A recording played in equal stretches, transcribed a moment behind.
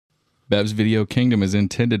Bev's Video Kingdom is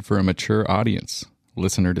intended for a mature audience.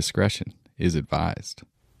 Listener discretion is advised.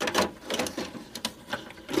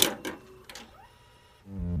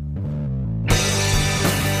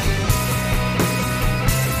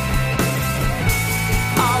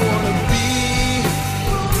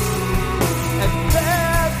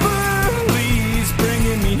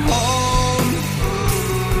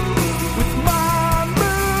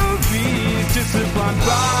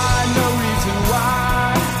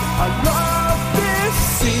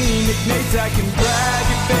 Zach and Brad,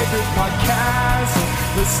 your favorite podcast.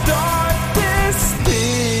 Let's start this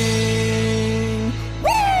thing. Woo!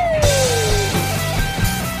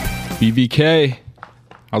 BVK,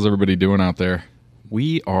 how's everybody doing out there?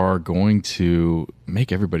 We are going to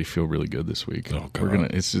make everybody feel really good this week. Oh, God. We're gonna.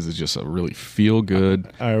 This is just a really feel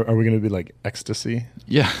good. Are we going to be like ecstasy?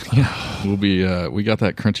 Yeah. We'll be. We got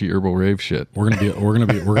that crunchy herbal rave shit. We're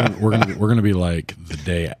gonna be like the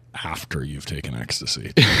day after you've taken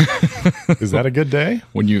ecstasy. Is that a good day?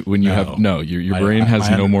 When you have your brain has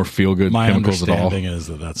no more feel good chemicals at all. My understanding is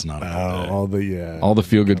that's not a good day. All the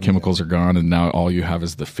feel good chemicals are gone, and now all you have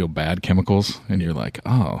is the feel bad chemicals, and you're like,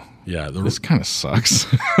 oh. Yeah, this kind of sucks.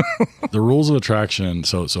 The Rules of Attraction.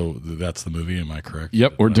 So that's the movie. Am I correct?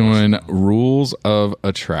 Yep, we're doing Rules of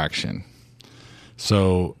Attraction.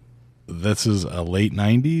 So this is a late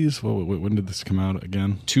 90s. When did this come out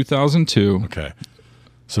again? 2002. Okay.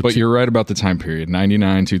 But you're right about the time period.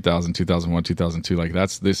 99, 2000, 2001, 2002. Like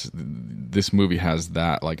that's this movie has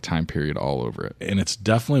that like time period all over it. And it's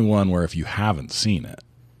definitely one where if you haven't seen it,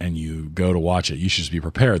 and you go to watch it, you should just be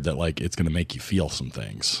prepared that like it's going to make you feel some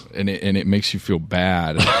things, and it makes you feel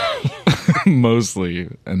bad, mostly,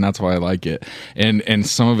 and that's why I like it. And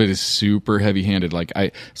some of it is super heavy-handed.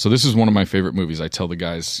 So this is one of my favorite movies. I tell the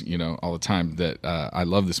guys, all the time that I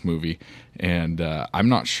love this movie, and I'm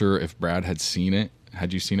not sure if Brad had seen it.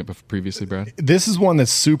 Had you seen it previously, Brad? This is one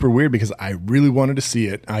that's super weird because I really wanted to see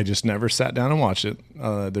it. I just never sat down and watched it.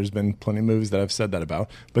 There's been plenty of movies that I've said that about.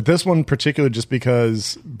 But this one in particular, just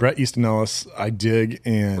because Bret Easton Ellis, I dig,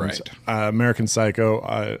 and right. American Psycho,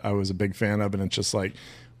 I was a big fan of. And it's just like,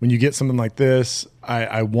 when you get something like this,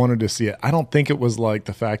 I wanted to see it. I don't think it was like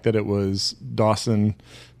the fact that it was Dawson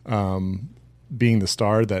being the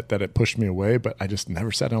star that it pushed me away, but I just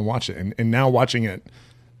never sat down and watched it. And now watching it,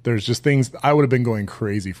 there's just things I would have been going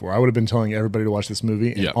crazy for. I would have been telling everybody to watch this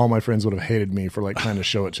movie, and all my friends would have hated me for like trying to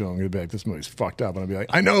show it to them. They'd be like, "This movie's fucked up," and I'd be like,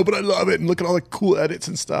 "I know, but I love it." And look at all the cool edits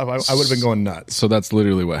and stuff. I would have been going nuts. So that's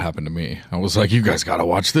literally what happened to me. I was like, "You guys got to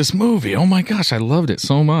watch this movie! Oh my gosh, I loved it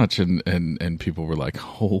so much!" And people were like,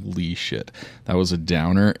 "Holy shit, that was a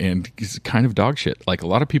downer and it's kind of dog shit." Like a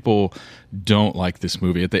lot of people don't like this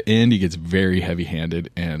movie. At the end, he gets very heavy-handed,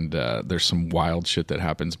 and there's some wild shit that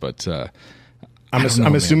happens, but.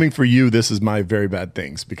 I'm assuming for you, this is my Very Bad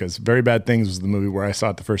Things, because Very Bad Things was the movie where I saw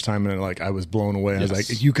it the first time and like I was blown away. I was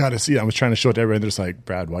like, "You got to see it." I was trying to show it to everybody. They're just like,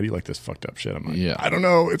 "Brad, why do you like this fucked up shit?" I'm like, "I don't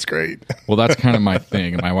know. It's great." Well, that's kind of my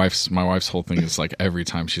thing. My wife's whole thing is like every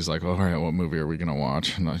time she's like, "All right, what movie are we gonna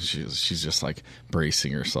watch?" And she's just like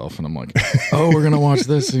bracing herself, and I'm like, "Oh, we're gonna watch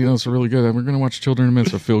this. It's really good. We're gonna watch Children of Men.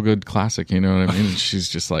 It's a feel good classic." You know what I mean? And she's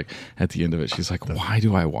just like, at the end of it, she's like, "Why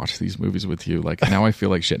do I watch these movies with you? Like now I feel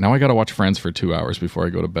like shit. Now I got to watch Friends for 2 hours before I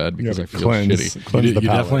go to bed." Because I feel shitty. You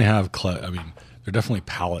definitely have. They're definitely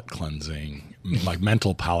palate cleansing, like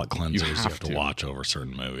mental palate cleansers. You have to watch over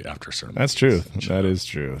certain movie after certain. That's true. That is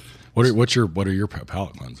true. What are your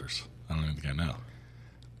palate cleansers? I don't even think I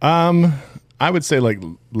know. I would say like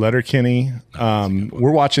Letterkenny.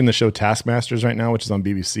 We're watching the show Taskmasters right now, which is on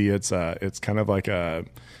BBC. It's kind of like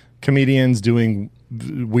comedians doing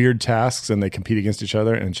weird tasks and they compete against each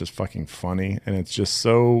other, and it's just fucking funny, and it's just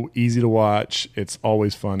so easy to watch. It's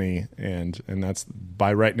always funny, and that's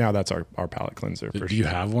by right now that's our palate cleanser. Do you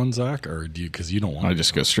have one, Zach, or do you? Because you don't want. I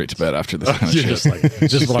just go straight to bed after this kind of shit.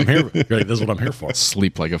 Just what I'm here. This is what I'm here for.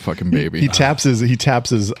 Sleep like a fucking baby. He taps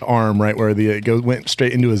his arm right where it went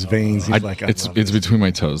straight into his veins. He's like, it's between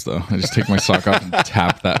my toes though. I just take my sock off and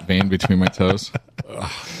tap that vein between my toes.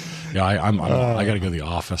 Yeah, I got to go to the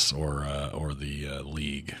Office or the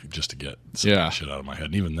League just to get some shit out of my head.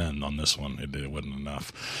 And even then, on this one, it wasn't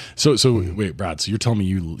enough. So wait, Brad. So you're telling me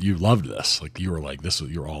you loved this? Like you were like this?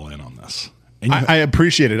 You're all in on this? I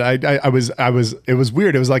appreciate it. I was. It was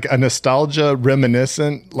weird. It was like a nostalgia,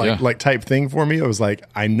 reminiscent, like type thing for me. It was like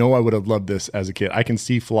I know I would have loved this as a kid. I can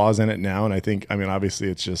see flaws in it now, and I think. I mean, obviously,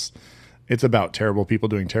 it's about terrible people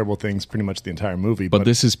doing terrible things pretty much the entire movie. But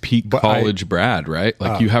this is peak college Brad, right?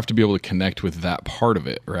 Like you have to be able to connect with that part of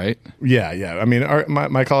it, right? Yeah. I mean,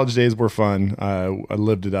 my college days were fun. I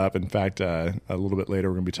lived it up. In fact, a little bit later,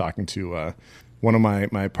 we're going to be talking to one of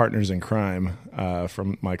my partners in crime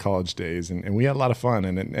from my college days, and we had a lot of fun.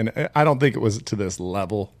 And I don't think it was to this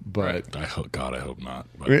level, but I hope not.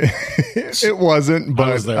 But it wasn't. But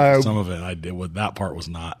I was there for some of it. I did. That part was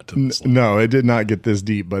not. To this level. No, it did not get this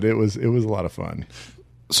deep, but it was a lot of fun.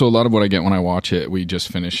 So a lot of what I get when I watch it, we just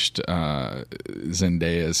finished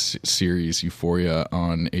Zendaya's series Euphoria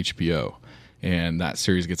on HBO. And that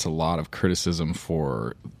series gets a lot of criticism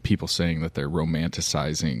for people saying that they're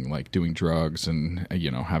romanticizing, like doing drugs and,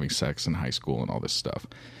 having sex in high school and all this stuff.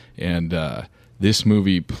 And this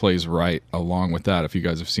movie plays right along with that. If you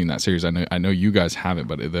guys have seen that series, I know you guys haven't,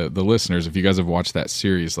 but the listeners, if you guys have watched that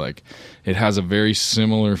series, like it has a very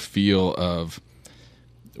similar feel of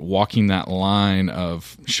walking that line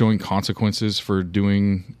of showing consequences for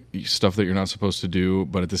doing stuff that you're not supposed to do,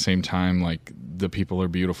 but at the same time, like the people are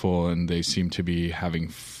beautiful and they seem to be having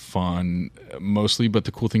fun mostly. But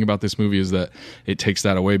the cool thing about this movie is that it takes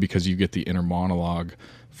that away, because you get the inner monologue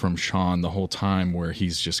from Sean the whole time where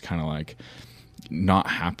he's just kind of like not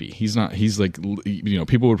happy. He's like,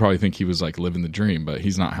 people would probably think he was like living the dream, but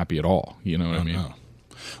he's not happy at all. You know what I mean? No.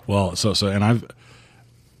 Well, so and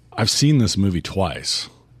I've seen this movie twice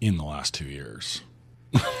in the last 2 years.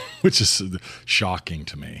 Which is shocking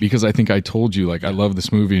to me. Because I think I told you, like, I love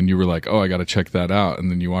this movie, and you were like, oh, I got to check that out.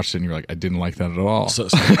 And then you watched it, and you're like, I didn't like that at all. So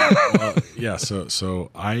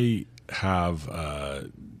I have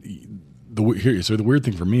the weird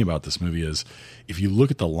thing for me about this movie is if you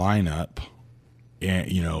look at the lineup, and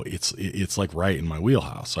it's like right in my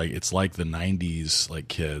wheelhouse. Like it's like the 90s like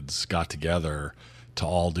kids got together to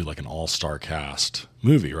all do like an all-star cast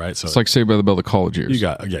movie, right? So it's like Saved by the Bell, the college years. You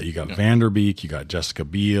got Vanderbeek, you got Jessica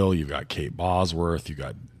Biel, you've got Kate Bosworth, you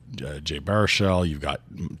got Jay Baruchel, you've got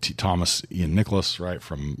Thomas Ian Nicholas, right,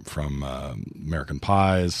 from American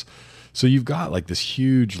Pies. So you've got like this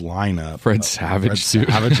huge lineup. Fred Savage.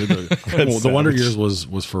 The Wonder Years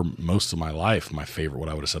was for most of my life my favorite. What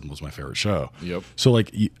I would have said was my favorite show. Yep. So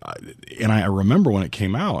like, and I remember when it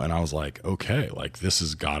came out, and I was like, okay, like this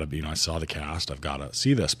has got to be. I saw the cast. I've got to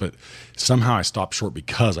see this. But somehow I stopped short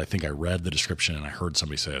because I think I read the description and I heard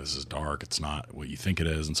somebody say this is dark. It's not what you think it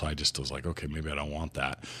is. And so I just was like, okay, maybe I don't want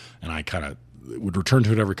that. And I kind of would return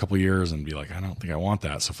to it every couple of years and be like, I don't think I want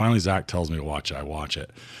that. So finally Zach tells me to watch it. I watch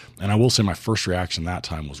it. And I will say my first reaction that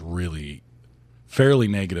time was really fairly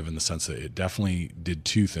negative in the sense that it definitely did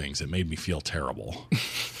two things. It made me feel terrible.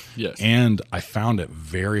 Yes. And I found it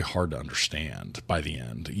very hard to understand by the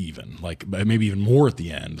end, even. Like maybe even more at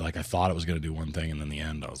the end. Like I thought it was going to do one thing, and then the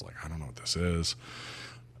end I was like, I don't know what this is.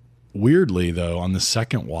 Weirdly, though, on the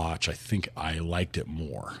second watch, I think I liked it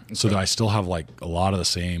more. Okay. So that I still have like a lot of the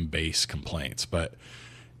same base complaints, but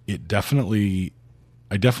I definitely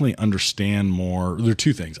understand more. There are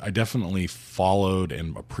two things. I definitely followed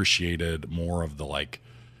and appreciated more of the like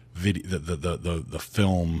video, the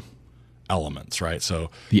film elements, right? So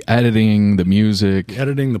the editing, the music,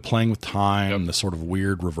 the playing with time, the sort of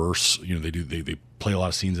weird reverse. They play a lot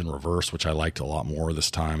of scenes in reverse, which I liked a lot more this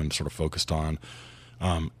time and sort of focused on.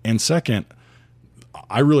 And second,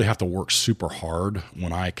 I really have to work super hard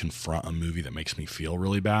when I confront a movie that makes me feel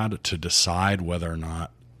really bad to decide whether or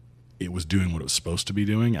not it was doing what it was supposed to be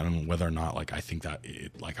doing, and whether or not like I think that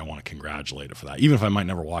I want to congratulate it for that, even if I might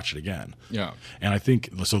never watch it again. Yeah. And I think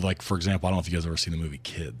so. Like for example, I don't know if you guys have ever seen the movie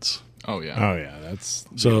Kids. Oh yeah, that's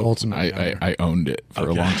so the ultimate. I owned it for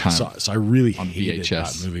a long time. So I really on hated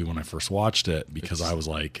VHS. that movie when I first watched it because I was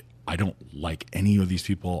like, I don't like any of these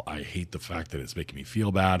people. I hate the fact that it's making me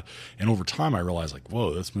feel bad. And over time, I realized like,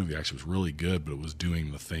 whoa, this movie actually was really good, but it was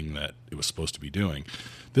doing the thing that it was supposed to be doing.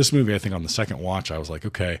 This movie, I think on the second watch, I was like,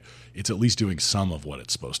 okay, it's at least doing some of what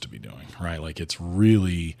it's supposed to be doing, right? Like it's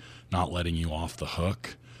really not letting you off the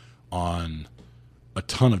hook on a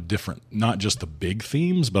ton of different, not just the big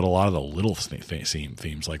themes, but a lot of the little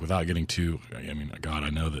themes, like without getting too, I mean, God,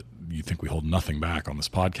 I know that you think we hold nothing back on this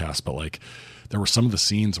podcast, but like there were some of the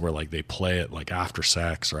scenes where like they play it like after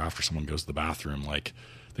sex or after someone goes to the bathroom, like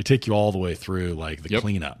they take you all the way through like the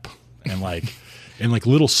cleanup and like in like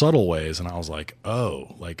little subtle ways. And I was like,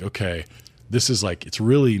 oh, like, okay, this is like, it's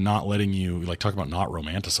really not letting you like talk about not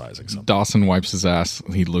romanticizing something. Dawson wipes his ass.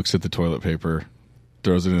 He looks at the toilet paper,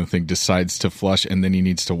 throws it in the thing, decides to flush, and then he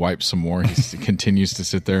needs to wipe some more. He continues to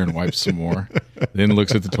sit there and wipe some more. Then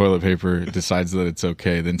looks at the toilet paper, decides that it's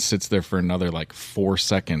okay, then sits there for another like 4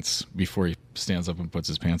 seconds before he stands up and puts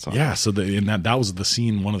his pants on. Yeah, so that was the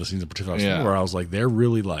scene, one of the scenes in particular where I was like, they're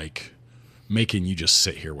really like making you just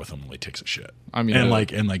sit here with him while he takes a shit. I mean,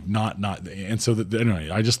 and so anyway,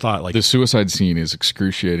 I just thought like the suicide scene is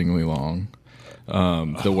excruciatingly long.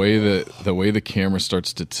 The way the camera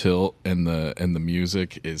starts to tilt and the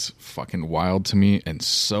music is fucking wild to me and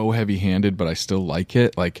so heavy-handed, but I still like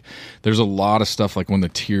it. Like there's a lot of stuff like when the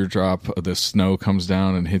teardrop of the snow comes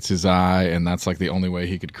down and hits his eye, and that's like the only way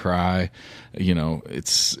he could cry. You know,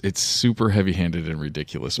 it's super heavy-handed and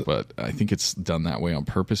ridiculous, but I think it's done that way on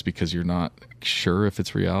purpose because you're not sure if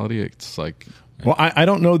it's reality. It's like, well, I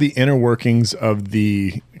don't know the inner workings of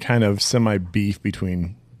the kind of semi-beef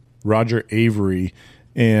between Roger Avery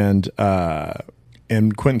and Quentin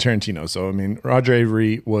Tarantino. So, I mean, Roger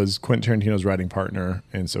Avery was Quentin Tarantino's writing partner,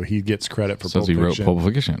 and so he gets credit for Pulp Fiction. He wrote Pulp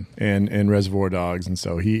Fiction and Reservoir Dogs, and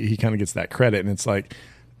so he kind of gets that credit. And it's like,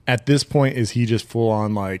 at this point, is he just full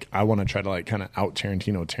on like, I want to try to like kind of out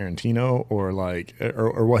Tarantino, or like,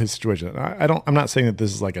 or what his situation? I'm not saying that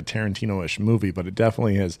this is like a Tarantino-ish movie, but it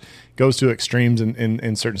definitely goes to extremes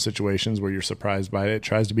in certain situations where you're surprised by it. It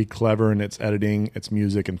tries to be clever in its editing, its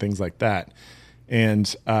music, and things like that.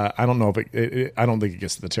 And I don't know if I don't think it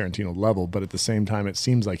gets to the Tarantino level, but at the same time, it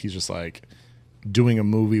seems like he's just like doing a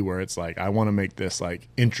movie where it's like, I want to make this like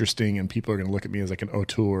interesting, and people are going to look at me as like an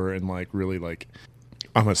auteur and like really like,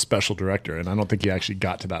 I'm a special director, and I don't think he actually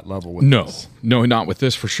got to that level with this. No, not with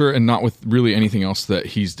this for sure, and not with really anything else that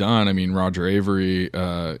he's done. I mean, Roger Avery,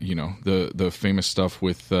 you know, the famous stuff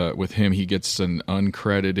with him, he gets some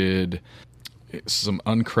uncredited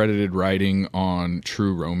writing on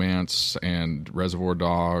True Romance and Reservoir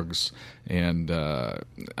Dogs, and I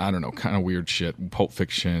don't know, kind of weird shit, Pulp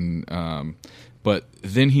Fiction. But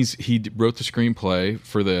then he wrote the screenplay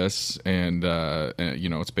for this, and you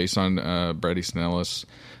know, it's based on Bret Easton Ellis,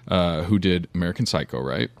 who did American Psycho,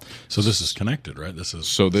 right? So this is connected, right? This is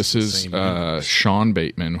Sean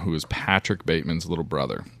Bateman, who is Patrick Bateman's little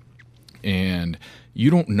brother, and you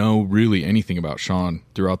don't know really anything about Sean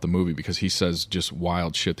throughout the movie because he says just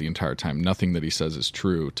wild shit the entire time. Nothing that he says is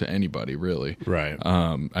true to anybody, really. Right.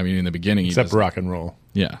 I mean, in the beginning, except rock and roll.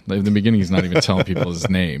 Yeah, in the beginning, he's not even telling people his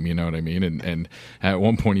name. You know what I mean? And at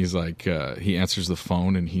one point, he's like, he answers the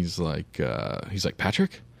phone, and he's like,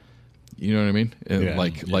 Patrick. You know what I mean? And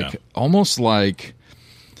like almost like.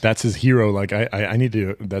 That's his hero. Like I need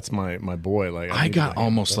to. That's my boy. Like I got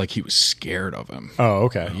almost like he was scared of him. Oh,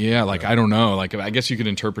 okay. Yeah, like I don't know. Like I guess you could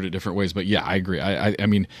interpret it different ways, but yeah, I agree. I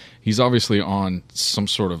mean, he's obviously on some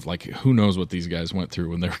sort of like, who knows what these guys went through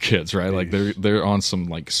when they were kids, right? Like they're on some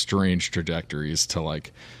like strange trajectories to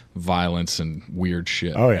like violence and weird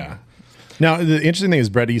shit. Oh yeah. Now the interesting thing is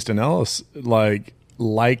Bret Easton Ellis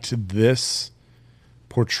liked this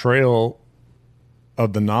portrayal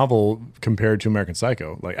of the novel compared to American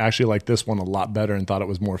Psycho. Like actually liked this one a lot better and thought it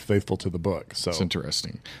was more faithful to the book. So it's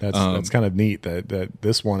interesting. That's kind of neat that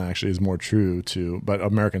this one actually is more true to, but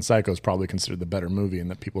American Psycho is probably considered the better movie and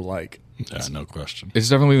that people like. Yeah, no question. It's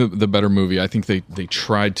definitely the better movie. I think they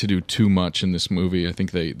tried to do too much in this movie. I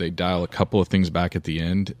think they dial a couple of things back at the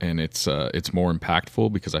end, and it's more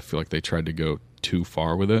impactful because I feel like they tried to go too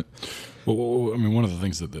far with it. Well, I mean, one of the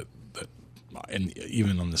things that and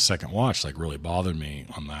even on the second watch, like really bothered me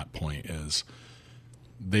on that point is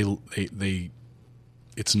they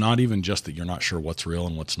it's not even just that you're not sure what's real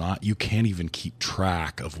and what's not. You can't even keep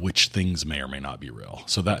track of which things may or may not be real.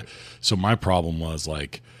 So my problem was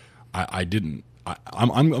like,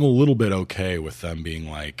 I'm a little bit okay with them being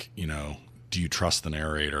like, you know, do you trust the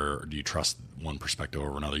narrator or do you trust one perspective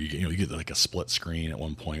over another? You get like a split screen at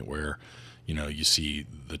one point where, you know, you see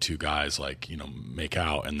the two guys like, you know, make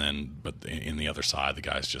out, and then but in the other side the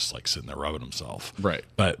guy's just like sitting there rubbing himself, right?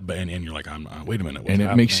 But you're like, wait a minute, and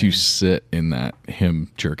it makes you sit in that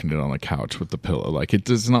him jerking it on the couch with the pillow. Like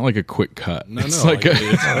it's not like a quick cut. It's like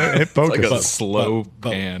it focuses. Like a slow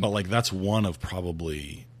pan. But like that's one of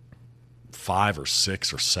probably 5 or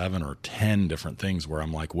 6 or 7 or 10 different things where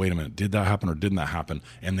I'm like, wait a minute, did that happen or didn't that happen?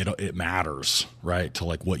 And it matters, right? To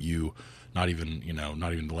like what you. Not even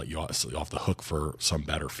to let you off the hook for some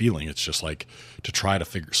better feeling. It's just like to try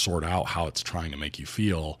to sort out how it's trying to make you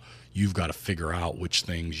feel. You've got to figure out which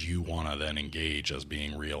things you want to then engage as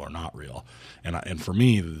being real or not real. And for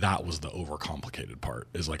me, that was the overcomplicated part.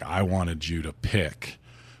 Is like I wanted you to pick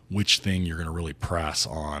which thing you're going to really press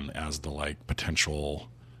on as the like potential,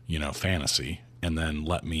 you know, fantasy, and then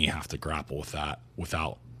let me have to grapple with that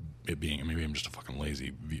without it being, maybe I'm just a fucking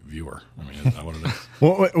lazy viewer. I mean, is that what it is?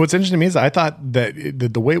 Well, what's interesting to me is I thought that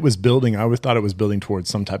the way it was building, I always thought it was building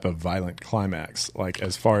towards some type of violent climax, like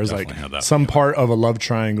as far as like some part of a love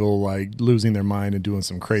triangle, like losing their mind and doing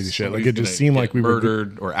some crazy shit. Like it just seemed like we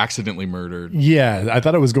murdered or accidentally murdered. Yeah, I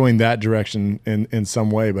thought it was going that direction in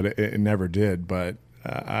some way, but it never did. But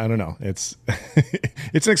I don't know. It's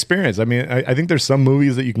it's an experience. I mean, I think there's some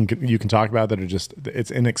movies that you can talk about that are just,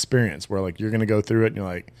 it's an experience where like you're going to go through it and you're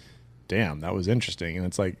like, damn, that was interesting. And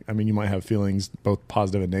it's like, I mean, you might have feelings both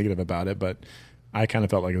positive and negative about it, but I kind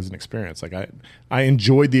of felt like it was an experience. Like I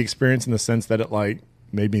enjoyed the experience in the sense that it like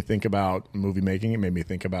made me think about movie making. It made me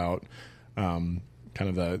think about kind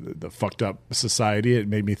of the fucked up society. It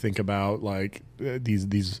made me think about like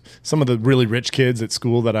these some of the really rich kids at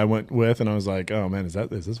school that I went with, and I was like, oh man, is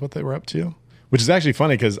this what they were up to? Which is actually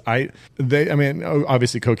funny because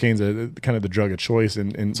obviously cocaine's a kind of the drug of choice,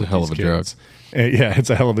 and it's a hell of a drug. Yeah, it's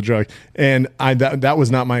a hell of a drug. And that was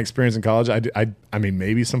not my experience in college. I mean,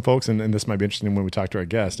 maybe some folks, and this might be interesting when we talk to our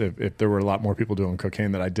guest, if there were a lot more people doing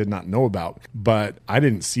cocaine that I did not know about. But I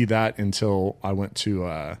didn't see that until I went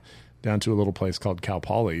to down to a little place called Cal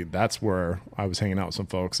Poly. That's where I was hanging out with some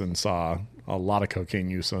folks and saw a lot of cocaine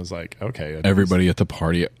use. So I was like, okay. Everybody at the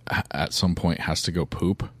party at some point has to go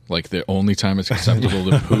poop. Like the only time it's acceptable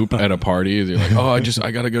to poop at a party is you're like, oh,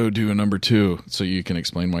 I got to go do a number 2. So you can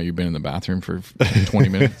explain why you've been in the bathroom for 20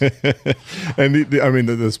 minutes. And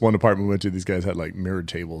this one apartment we went to, these guys had like mirrored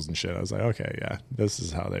tables and shit. I was like, okay, yeah, this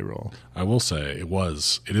is how they roll. I will say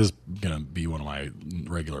it is going to be one of my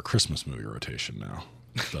regular Christmas movie rotation now.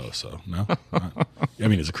 So no, I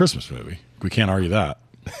mean, it's a Christmas movie. We can't argue that.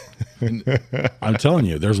 I'm telling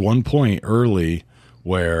you, there's one point early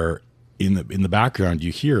where in the background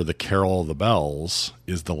you hear the Carol of the Bells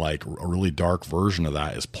is the like a really dark version of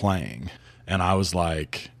that is playing, and I was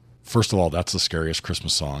like, first of all, that's the scariest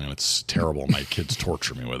Christmas song, and it's terrible. My kids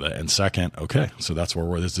torture me with it. And second, okay, so that's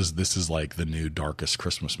where this is like the new darkest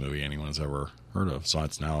Christmas movie anyone's ever heard of. So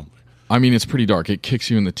it's now. I mean, it's pretty dark. It kicks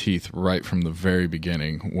you in the teeth right from the very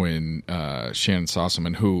beginning when Shannon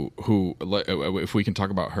Sossaman, who, if we can talk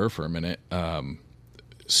about her for a minute,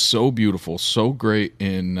 so beautiful, so great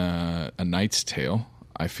in A Knight's Tale,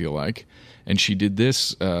 I feel like. And she did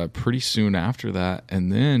this pretty soon after that.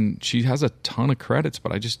 And then she has a ton of credits,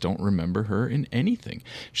 but I just don't remember her in anything.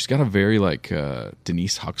 She's got a very like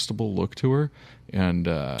Denise Huxtable look to her. And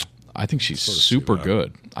I think she's super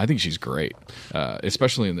good. I think she's great,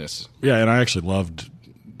 especially in this. Yeah, and I actually loved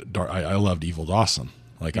Evil Dawson.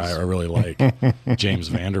 Like I really like James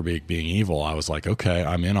Vanderbeek being evil. I was like, okay,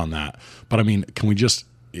 I'm in on that. But I mean, can we just?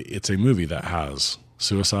 It's a movie that has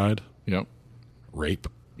suicide, rape,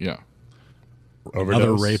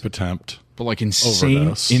 another rape attempt, but like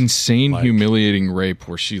insane, like, humiliating rape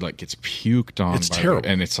where she like gets puked on. It's terrible,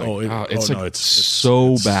 and it's like it's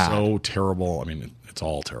so bad, so terrible. I mean. It's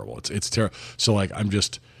all terrible. It's terrible. So like,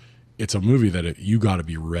 it's a movie that you got to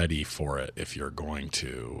be ready for it if you're going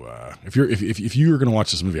to if you're going to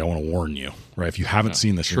watch this movie. I want to warn you, right? If you haven't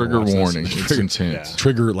seen this, trigger warning. It's intense.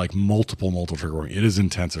 Trigger like multiple trigger warning. It is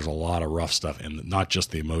intense. There's a lot of rough stuff, and not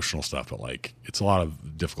just the emotional stuff, but like it's a lot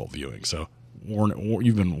of difficult viewing. So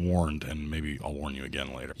you've been warned, and maybe I'll warn you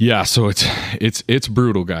again later. Yeah. So it's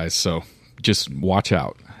brutal, guys. So just watch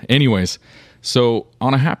out. Anyways, so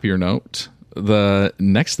on a happier note. The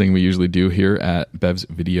next thing we usually do here at Bev's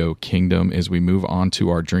Video Kingdom is we move on to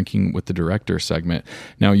our Drinking with the Director segment.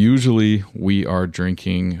 Now, usually we are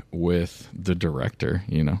drinking with the director,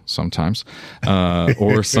 sometimes.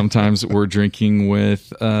 Or sometimes we're drinking with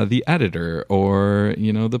the editor or,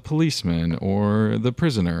 the policeman or the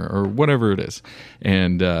prisoner or whatever it is.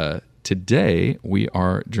 And today we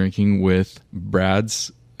are drinking with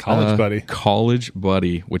Brad's college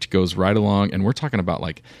buddy, which goes right along. And we're talking about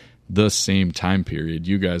like the same time period.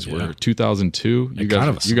 You guys were 2002. You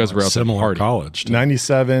guys were out at party. College.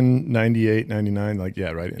 97, 98, 99. Like,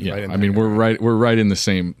 yeah, right. Yeah. Right in I mean, we're right in the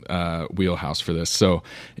same wheelhouse for this. So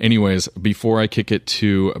anyways, before I kick it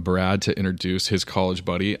to Brad to introduce his college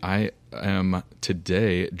buddy, I am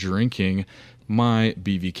today drinking my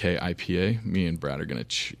BVK IPA. Me and Brad are going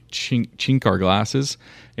to chink our glasses.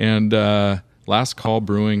 And Last Call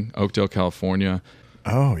Brewing, Oakdale, California.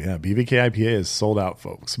 Oh, yeah. BVK IPA is sold out,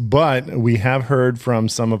 folks. But we have heard from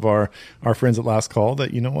some of our friends at Last Call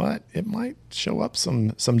that, you know what? It might show up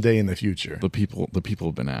someday in the future. The people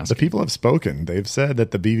have been asking. The people have spoken. They've said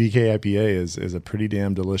that the BVK IPA is a pretty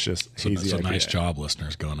damn delicious hazy IPA. Nice job,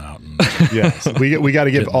 listeners, going out. And yes. We got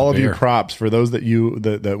to give all of you props for those that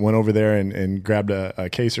went over there and grabbed a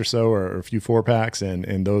case or so or a few 4-packs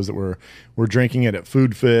and those that were drinking it at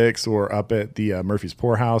Food Fix or up at the Murphy's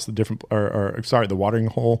Pour House, the Watering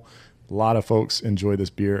Hole. A lot of folks enjoy this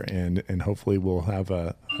beer, and hopefully we'll have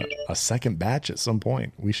a a second batch at some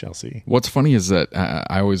point. We shall see. What's funny is that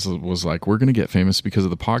I always was like, we're going to get famous because of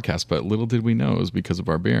the podcast, but little did we know it was because of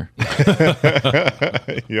our beer.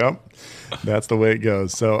 Yep. That's the way it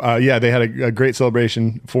goes. So, yeah, they had a great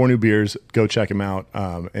celebration. 4 new beers. Go check them out.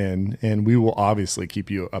 And we will obviously keep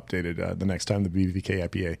you updated the next time the BVK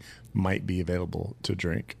IPA might be available to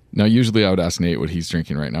drink. Now, usually I would ask Nate what he's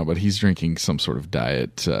drinking right now, but he's drinking some sort of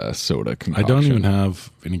diet soda concoction. I don't even have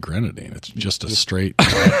any grenadine. It's just a straight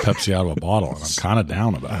Pepsi out of a bottle, and I'm kind of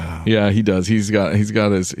down about it. Yeah, he does. He's got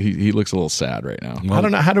his. He looks a little sad right now. Well, I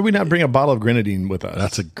don't know. How did we not bring a bottle of grenadine with us?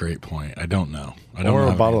 That's a great point. I don't know. Or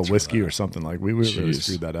a bottle of whiskey or something. Like we really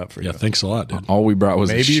screwed that up for you. Yeah, thanks a lot, dude. All we brought was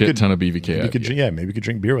a shit ton of BVK. Maybe you could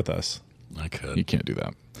drink beer with us. I could. You can't do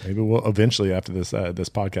that. Maybe we'll eventually, after this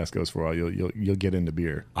podcast goes for a while, you'll get into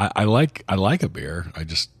beer. I like a beer.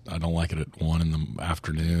 I don't like it at 1 in the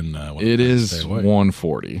afternoon. It is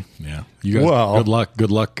 1:40. Yeah, you guys. Good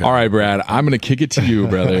luck. All right, Brad. I'm going to kick it to you,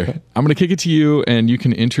 brother. I'm going to kick it to you, and you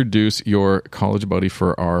can introduce your college buddy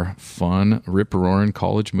for our fun, rip-roaring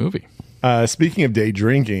college movie. Speaking of day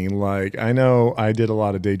drinking, like I know I did a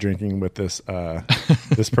lot of day drinking with this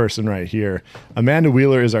this person right here. Amanda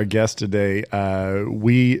Wheeler is our guest today.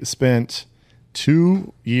 We spent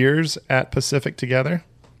 2 years at Pacific together,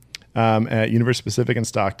 at University Pacific in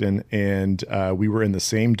Stockton, and we were in the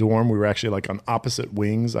same dorm. We were actually like on opposite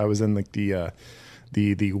wings. I was in like the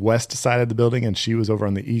west side of the building, and she was over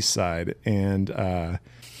on the east side. And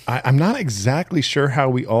I'm not exactly sure how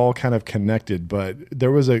we all kind of connected, but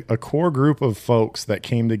there was a core group of folks that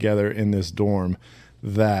came together in this dorm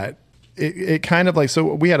that it kind of like,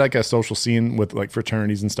 so we had like a social scene with like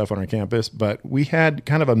fraternities and stuff on our campus, but we had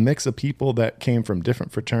kind of a mix of people that came from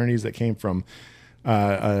different fraternities, that came from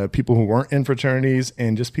people who weren't in fraternities,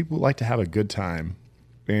 and just people who like to have a good time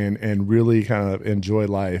and really kind of enjoy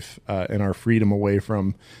life and our freedom away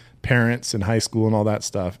from parents in high school and all that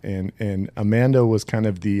stuff. And Amanda was kind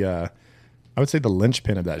of the I would say the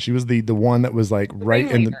linchpin of that. She was the one that was like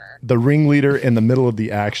in the ringleader in the middle of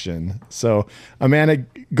the action. So Amanda,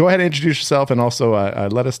 go ahead and introduce yourself, and also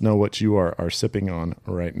let us know what you are sipping on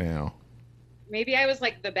right now. Maybe I was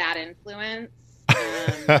like the bad influence.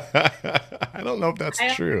 I don't know if that's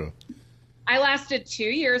true. I lasted 2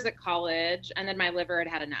 years at college, and then my liver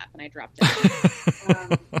had enough, and I dropped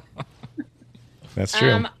out. That's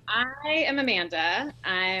true. I am Amanda.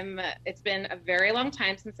 It's been a very long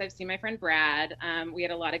time since I've seen my friend Brad. We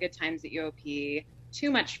had a lot of good times at UOP.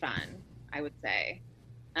 Too much fun, I would say.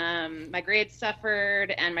 My grades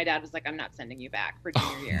suffered, and my dad was like, I'm not sending you back for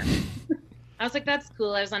junior year. I was like, that's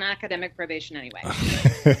cool. I was on academic probation anyway.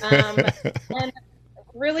 And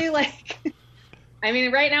really, like, I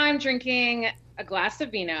mean, right now I'm drinking a glass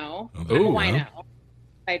of vino. I'm a wino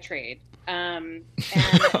by trade. And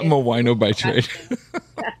I'm a wino by trade.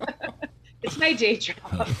 It's my day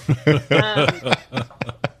job.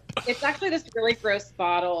 It's actually this really gross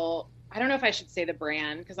bottle. I don't know if I should say the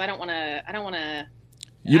brand because I don't want to.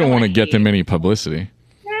 You don't want to get them any publicity.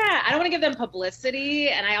 Yeah, I don't want to give them publicity,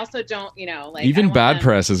 and I also don't, like even bad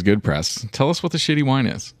press is good press. Tell us what the shitty wine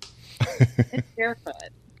is. It's Barefoot.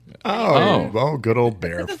 Oh, good old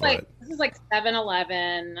Barefoot. This is like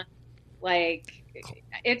 7-Eleven. Like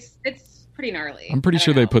it's pretty gnarly. I'm pretty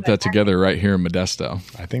sure they put that together right here in Modesto.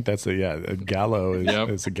 I think that's a Gallo.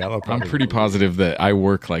 It's a Gallo. I'm pretty positive that I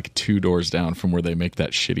work like 2 doors down from where they make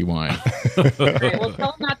that shitty wine. Right, well,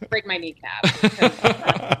 tell them not to break my kneecap.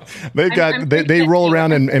 They roll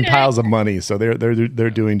around in piles of money, so they're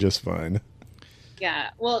doing just fine. Yeah.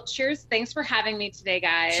 Well, cheers. Thanks for having me today,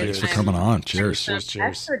 guys. Thanks for coming on. Cheers.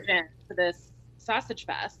 Cheers. For this sausage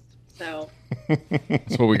fest. So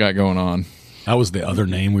that's what we got going on. That was the other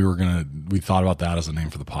name we thought about that as a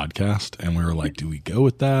name for the podcast, and we were like, do we go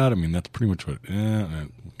with that? I mean, that's pretty much what.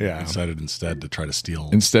 We decided instead to try to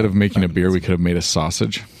steal. Instead of making a beer, we could have made a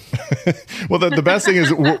sausage. Well, the best thing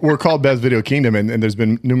is we're called Bev's Video Kingdom, and there's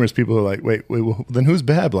been numerous people who are like, wait, well, then who's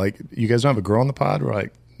Bev? Like, you guys don't have a girl on the pod? We're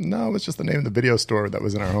like, no, it's just the name of the video store that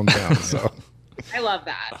was in our hometown. So I love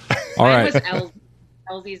that. All Mine right. was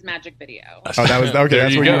LZ's Magic Video. Oh, that was okay.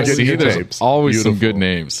 That's where you were getting your tapes. Always Beautiful. Some good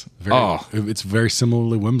names. It's very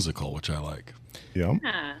similarly whimsical, which I like. Yeah.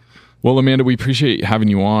 Well, Amanda, we appreciate having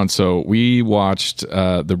you on. So we watched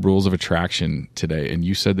The Rules of Attraction today, and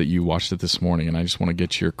you said that you watched it this morning, and I just want to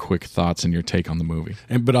get your quick thoughts and your take on the movie.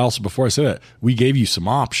 But also, before I say that, we gave you some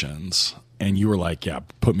options, and you were like, yeah,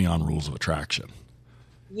 put me on Rules of Attraction.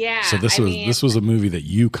 Yeah. So this was a movie that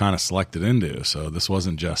you kind of selected into. So this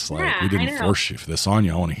wasn't just like we didn't force you for this on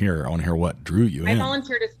you. I want to hear what drew you in. I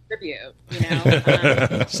volunteered as tribute.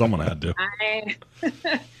 Someone had to.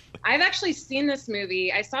 I've actually seen this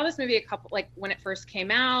movie. I saw this movie when it first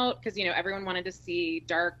came out, because, everyone wanted to see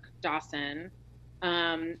Dark Dawson.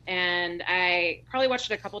 And I probably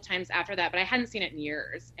watched it a couple times after that, but I hadn't seen it in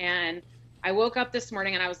years. And I woke up this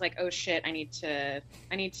morning and I was like, oh shit, I need to,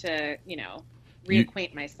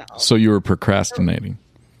 reacquaint myself. So you were procrastinating.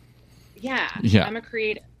 Yeah. I'm a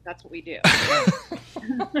creative. That's what we do.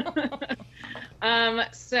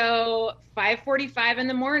 So 5:45 in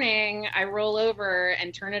the morning, I roll over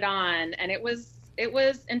and turn it on, and it was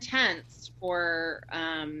intense for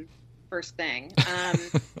first thing.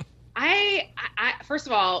 I first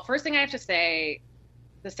of all, first thing I have to say,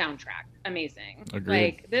 the soundtrack, amazing. Agreed.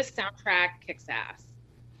 Like, this soundtrack kicks ass.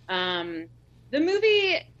 The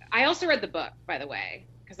movie, I also read the book, by the way,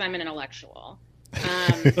 because I'm an intellectual.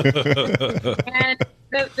 And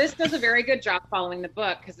this does a very good job following the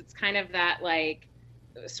book, because it's kind of that like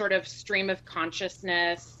sort of stream of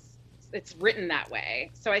consciousness. It's written that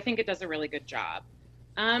way, so I think it does a really good job.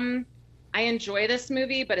 I enjoy this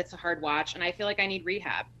movie, but it's a hard watch, and I feel like I need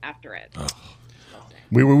rehab after it. Oh.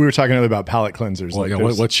 We were talking earlier about palate cleansers. Well,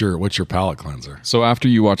 what's your palate cleanser? So after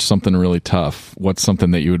you watch something really tough, what's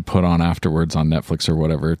something that you would put on afterwards on Netflix or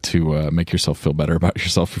whatever to make yourself feel better about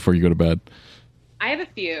yourself before you go to bed? I have a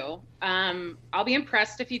few. I'll be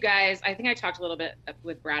impressed if you guys, I think I talked a little bit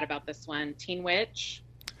with Brad about this one, Teen Witch.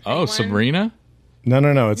 Oh, Anyone? Sabrina?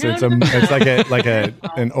 No. It's like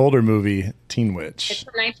an older movie, Teen Witch. It's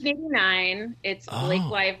from 1989. It's Blake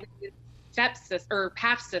Lively's stepsister or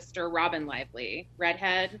half sister, Robin Lively,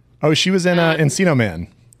 redhead. Oh, she was in Encino Man.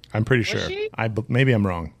 I'm pretty sure. She? Maybe I'm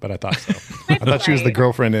wrong, but I thought so. I thought she was the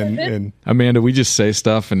girlfriend in. Amanda, we just say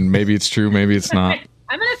stuff and maybe it's true, maybe it's not.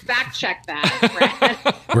 I'm going to fact check that,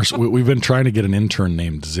 Brad. We've been trying to get an intern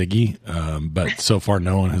named Ziggy, but so far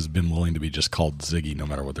no one has been willing to be just called Ziggy, no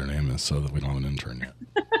matter what their name is, so that we don't have an intern yet.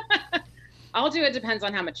 I'll do it. Depends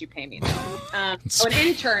on how much you pay me, though. An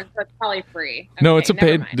intern, so it's probably free. Okay, No, it's a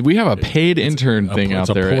paid. We have a paid intern thing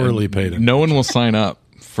out there. It's a poorly paid intern. No one will sign up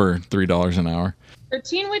for $3 an hour. So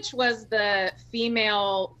Teen Witch was the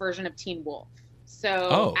female version of Teen Wolf.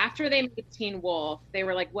 So after they made Teen Wolf, they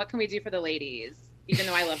were like, what can we do for the ladies? Even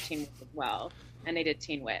though I love Teen Wolf as well. And they did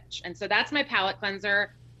Teen Witch. And so that's my palate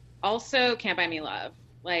cleanser. Also, Can't Buy Me Love.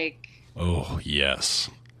 Like, oh, yes.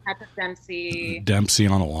 Patrick Dempsey. Dempsey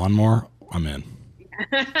on a lawnmower? I'm in.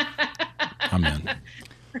 I'm in.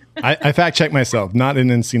 I fact checked myself, not in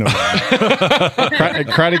Encino Man.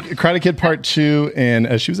 Karate Kid Part 2,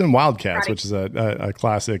 and she was in Wildcats, which is a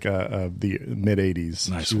classic of the mid 80s.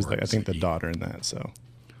 Nice. She was, I think, the daughter in that. So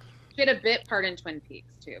She had a bit part in Twin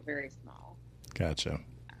Peaks too, very small. Gotcha.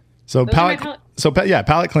 So palate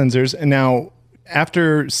cleansers. And now,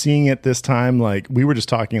 after seeing it this time, like we were just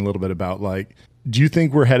talking a little bit about, like, do you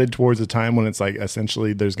think we're headed towards a time when it's like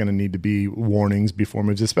essentially there's going to need to be warnings before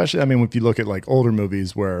movies? Especially, I mean, if you look at like older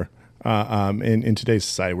movies where in today's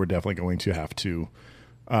society, we're definitely going to have to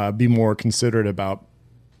be more considerate about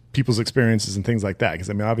people's experiences and things like that. Because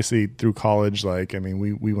I mean, obviously through college, like, I mean,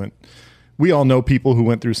 we all know people who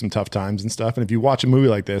went through some tough times and stuff. And if you watch a movie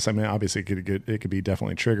like this, I mean, obviously it could be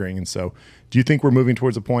definitely triggering. And so, do you think we're moving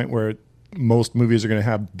towards a point where most movies are going to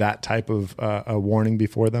have that type of a warning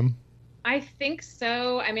before them? I think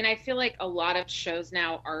so. I mean, I feel like a lot of shows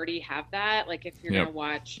now already have that. Like, if you're going to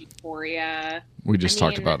watch Euphoria. We just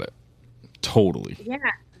talked about it. Totally. Yeah.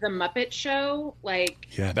 The Muppet Show, like.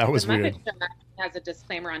 Yeah, that was weird. The Muppet Show has a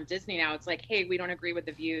disclaimer on Disney now. It's like, hey, we don't agree with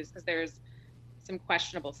the views because there's some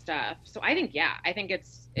questionable stuff. So I think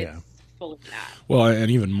it's full of that. Well,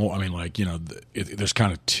 and even more, I mean, like, you know, there's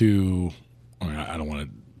kind of two, I mean, I don't want to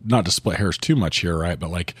not to split hairs too much here, right? But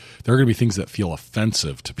like, there are going to be things that feel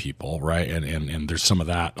offensive to people, right? And there's some of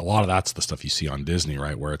that. A lot of that's the stuff you see on Disney,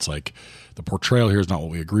 right? Where it's like the portrayal here is not what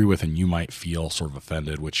we agree with, and you might feel sort of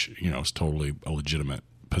offended, which, you know, is totally a legitimate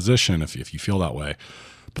position if you feel that way.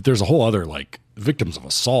 But there's a whole other like victims of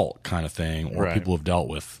assault kind of thing, or people have dealt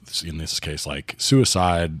with, in this case, like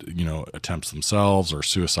suicide, you know, attempts themselves or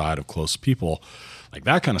suicide of close people, like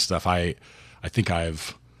that kind of stuff. I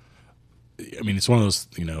mean, it's one of those,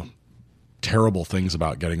 you know, terrible things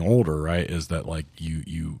about getting older, right? Is that like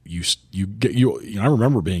you know, I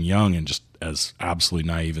remember being young and just as absolutely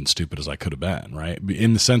naive and stupid as I could have been, right?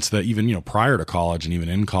 In the sense that even, you know, prior to college and even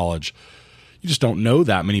in college, you just don't know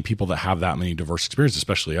that many people that have that many diverse experiences,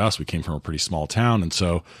 especially us. We came from a pretty small town. And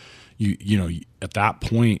so you know, at that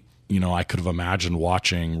point, you know, I could have imagined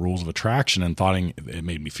watching Rules of Attraction and thought it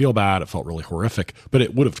made me feel bad. It felt really horrific, but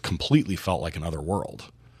it would have completely felt like another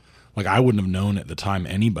world. Like, I wouldn't have known at the time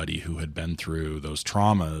anybody who had been through those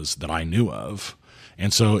traumas that I knew of.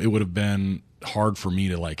 And so it would have been hard for me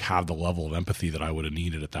to like have the level of empathy that I would have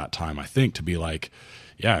needed at that time. I think to be like,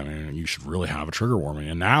 yeah, I mean, you should really have a trigger warning.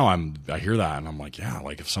 And now I hear that and I'm like, yeah,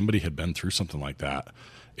 like if somebody had been through something like that,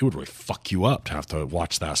 it would really fuck you up to have to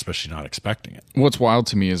watch that, especially not expecting it. What's wild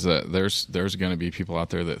to me is that there's going to be people out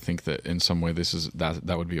there that think that in some way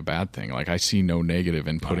that would be a bad thing. Like I see no negative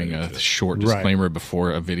in putting a short disclaimer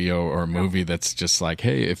before a video or a movie that's just like,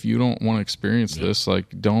 hey, if you don't want to experience this,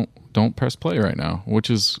 like don't press play right now. Which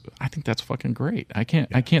is, I think that's fucking great. I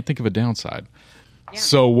can't think of a downside. Yeah.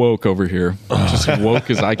 So woke over here, just woke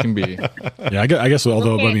as I can be. Yeah, I guess.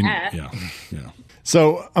 Although I mean, yeah.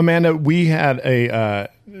 So, Amanda, we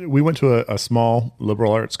went to a small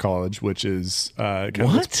liberal arts college, which is kind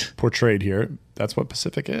of portrayed here. That's what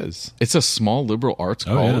Pacific is. It's a small liberal arts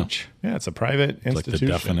college. Yeah, it's a private institution. Like the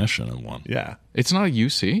definition of one. Yeah, it's not a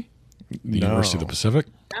UC. The University of the Pacific.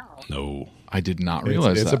 No. I did not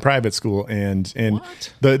realize it's a private school, and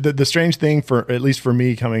the strange thing, for at least for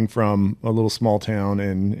me, coming from a little small town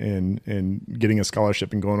and getting a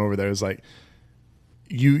scholarship and going over there, is like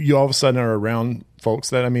you all of a sudden are around folks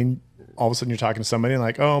that, I mean, all of a sudden you're talking to somebody and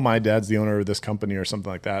like, oh, my dad's the owner of this company or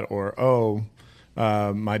something like that, or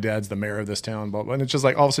my dad's the mayor of this town, blah, blah. And it's just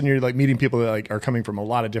like all of a sudden you're like meeting people that like are coming from a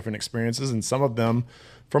lot of different experiences, and some of them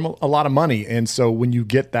from a lot of money. And so when you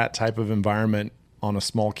get that type of environment on a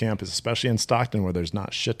small campus, especially in Stockton where there's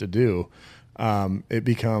not shit to do, it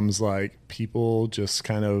becomes like people just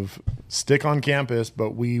kind of stick on campus,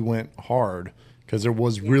 but we went hard because there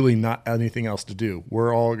was really not anything else to do.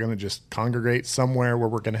 We're all going to just congregate somewhere where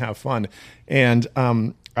we're going to have fun. And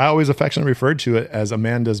I always affectionately referred to it as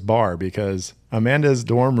Amanda's bar, because Amanda's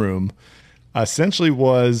dorm room essentially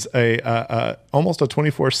was a almost a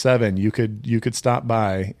 24/7. You could stop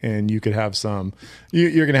by and you could have some.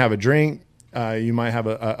 You're going to have a drink. You might have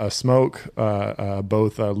a smoke,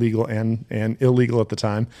 both legal and illegal at the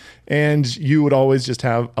time, and you would always just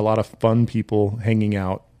have a lot of fun people hanging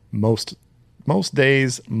out most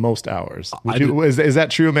days, most hours. Is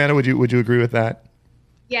that true, Amanda? Would you agree with that?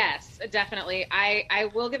 Yes, definitely. I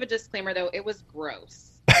will give a disclaimer though. It was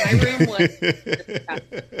gross. My room was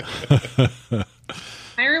disgusting.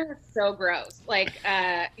 My room was so gross. Like,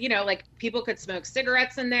 like people could smoke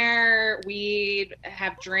cigarettes in there, we'd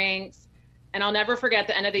have drinks. And I'll never forget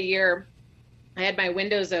the end of the year, I had my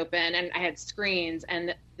windows open and I had screens,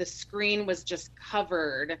 and the screen was just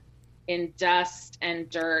covered in dust and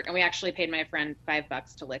dirt. And we actually paid my friend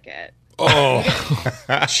 $5 to lick it. Oh,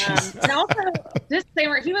 and also,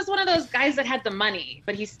 disclaimer, he was one of those guys that had the money,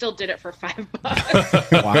 but he still did it for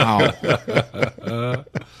 $5. Wow.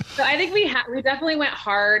 So I think we definitely went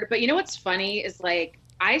hard. But you know what's funny is like,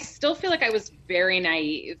 I still feel like I was very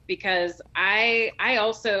naive, because I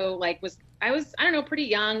also I was, I don't know, pretty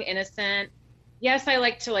young, innocent. Yes, I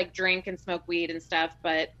like to like drink and smoke weed and stuff,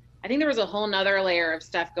 but I think there was a whole nother layer of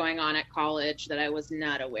stuff going on at college that I was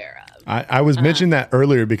not aware of. I was mentioning that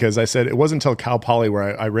earlier because I said it wasn't until Cal Poly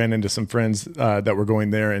where I ran into some friends that were going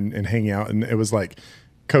there and hanging out, and it was like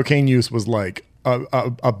cocaine use was like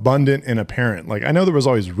abundant and apparent. Like, I know there was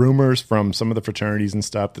always rumors from some of the fraternities and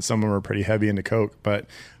stuff that some of them were pretty heavy into coke, but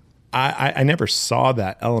I never saw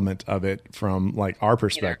that element of it from like our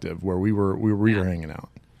perspective where we were hanging out.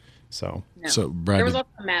 So, no. So Brad, there was also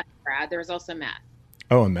meth, Brad. There was also meth.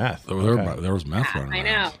 Oh, and meth. There was meth running I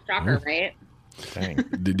know. around. Shocker, right? Dang.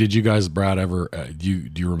 Did you guys, Brad, ever do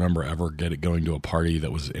you remember ever going to a party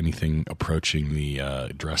that was anything approaching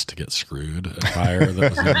the dress to get screwed attire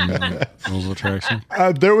that was in Rules of Attraction?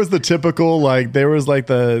 There was the typical, like, there was like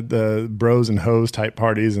the bros and hoes type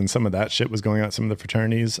parties, and some of that shit was going on at some of the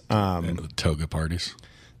fraternities. And the toga parties.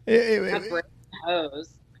 Hose.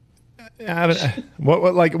 What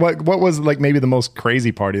was like maybe the most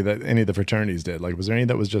crazy party that any of the fraternities did? Like, was there any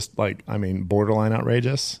that was just like, I mean, borderline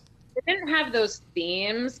outrageous? It didn't have those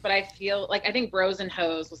themes, but I feel like, I think Bros and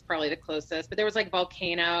Hoes was probably the closest. But there was like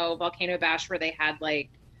Volcano Bash, where they had like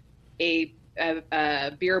a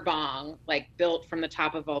beer bong like built from the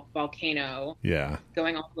top of a volcano. Yeah.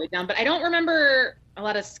 Going all the way down. But I don't remember a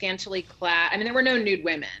lot of scantily clad. I mean, there were no nude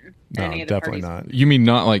women. No, any of the definitely parties. not. You mean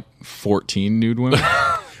not like 14 nude women?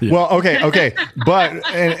 Yeah. Well, okay, but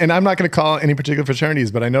and I'm not going to call any particular fraternities,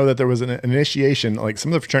 but I know that there was an initiation. Like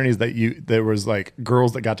some of the fraternities there was like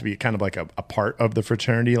girls that got to be kind of like a part of the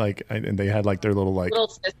fraternity, like, and they had like their little like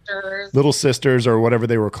little sisters or whatever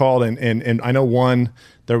they were called, and I know one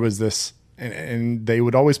there was this. And they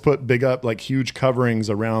would always put big up, like huge coverings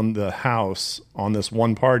around the house on this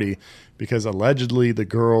one party, because allegedly the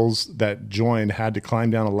girls that joined had to climb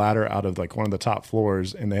down a ladder out of like one of the top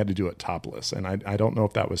floors, and they had to do it topless. And I don't know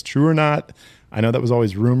if that was true or not, I know that was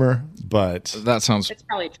always rumor, but That sounds. It's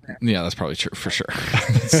probably true. Yeah, that's probably true for sure.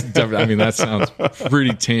 I mean, that sounds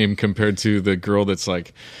pretty tame compared to the girl that's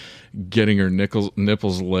like getting her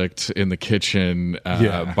nipples licked in the kitchen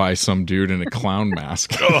by some dude in a clown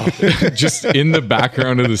mask, just in the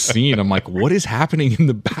background of the scene. I'm like, what is happening in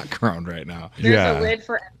the background right now? There's Yeah. a lid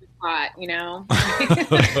for every pot, you know?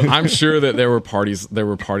 I'm sure that there were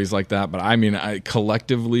parties like that, but I mean,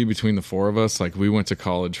 collectively between the four of us, like we went to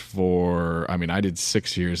college for, I mean, I did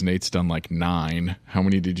 6 years. Nate's done like 9. How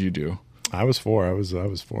many did you do? I was 4. I was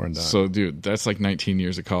 4 and done. So, dude, that's like 19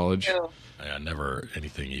 years of college. So, Yeah, never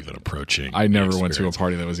anything even approaching. I never the went to a experience.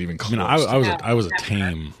 party that was even I close. mean, to I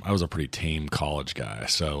was a pretty tame college guy.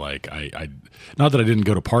 So like I not that I didn't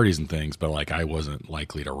go to parties and things, but like I wasn't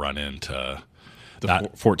likely to run into the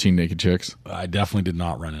 14 naked chicks. I definitely did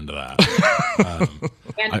not run into that.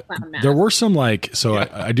 and clown mask. There were some like, so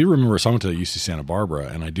I do remember someone to UC Santa Barbara,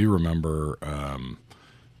 and I do remember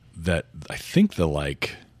that I think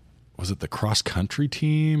was it the cross country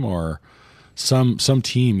team or some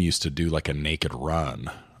team used to do like a naked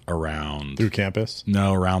run around through campus.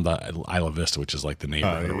 No, around the Isla Vista, which is like the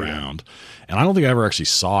neighborhood yeah. around. And I don't think I ever actually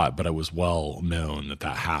saw it, but it was well known that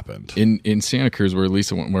happened. In Santa Cruz, where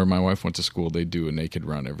Lisa went, where my wife went to school, they do a naked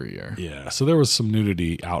run every year. Yeah, so there was some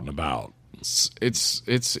nudity out and about.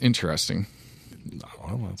 It's interesting.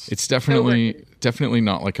 Well, It's definitely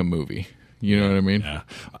not like a movie. You know what I mean? Yeah.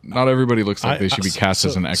 Not everybody looks like they should be cast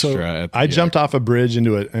as an extra. so at I jumped off a bridge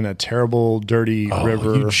into a terrible, dirty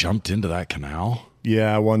river. You jumped into that canal?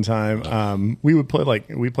 Yeah, one time we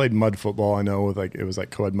played mud football. I know it was like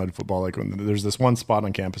co-ed mud football. Like when there's this one spot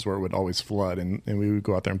on campus where it would always flood, and we would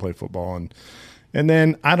go out there and play football. And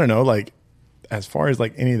then I don't know, like as far as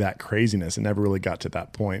like any of that craziness, it never really got to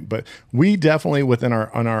that point. But we definitely within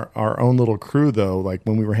our own little crew though, like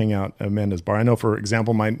when we were hanging out at Amanda's bar. I know, for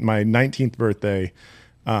example, my 19th birthday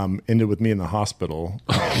ended with me in the hospital.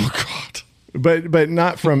 Oh God. But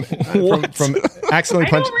not from accidentally I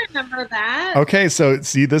punching. don't remember that. Okay, so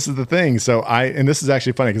see, this is the thing. So and this is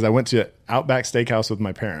actually funny because I went to Outback Steakhouse with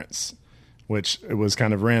my parents, which it was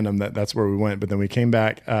kind of random that's where we went. But then we came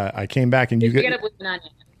back. I came back, and Did you get a blue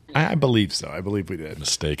onion? I believe so. I believe we did.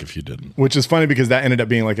 Mistake if you didn't. Which is funny because that ended up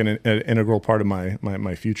being like an integral part of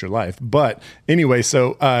my future life. But anyway,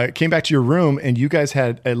 so came back to your room and you guys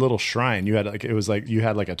had a little shrine. You had you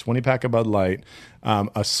had like a 20-pack of Bud Light,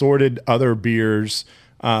 assorted other beers,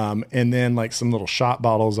 and then like some little shot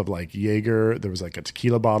bottles of like Jaeger. There was like a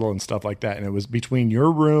tequila bottle and stuff like that. And it was between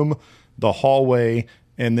your room, the hallway,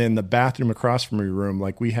 and then the bathroom across from your room.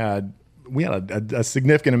 Like we had a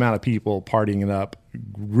significant amount of people partying it up,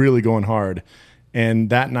 really going hard. And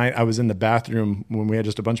that night I was in the bathroom when we had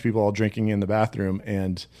just a bunch of people all drinking in the bathroom.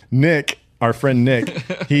 And Nick, our friend Nick,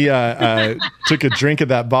 he took a drink of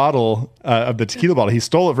that bottle, of the tequila bottle. He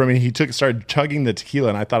stole it from me. He started chugging the tequila,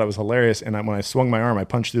 and I thought it was hilarious. And when I swung my arm, I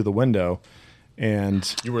punched through the window.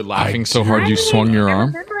 And You were laughing so hard you swung your I arm.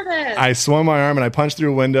 remember this. I swung my arm and I punched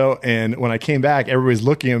through a window. And when I came back, everybody's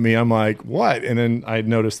looking at me. I'm like, what? And then I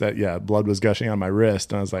noticed that, blood was gushing on my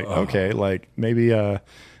wrist. And I was like, okay, like maybe I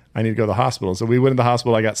need to go to the hospital. So we went to the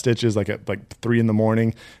hospital. I got stitches at 3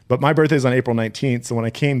 a.m. But my birthday's on April 19th. So when I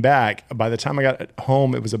came back, by the time I got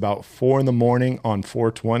home, it was about 4 a.m. on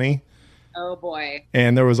 4/20. Oh boy.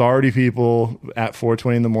 And there was already people at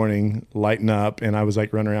 4:20 in the morning lighting up. And I was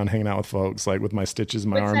like running around hanging out with folks, like with my stitches in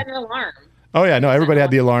my Let's arm. set an alarm. Oh yeah, no, everybody had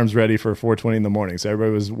the alarms ready for 4:20 in the morning. So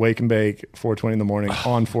everybody was wake and bake 4:20 in the morning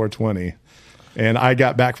on 4:20. And I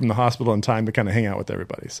got back from the hospital in time to kind of hang out with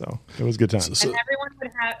everybody. So it was a good time. And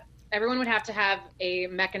everyone would have to have a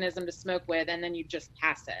mechanism to smoke with, and then you just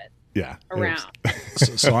pass it Yeah. around.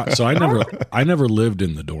 So I never lived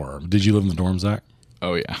in the dorm. Did you live in the dorm, Zach?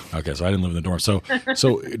 Oh yeah. Okay, so I didn't live in the dorm. So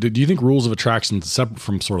do you think Rules of Attraction, separate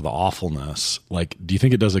from sort of the awfulness, like do you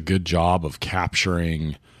think it does a good job of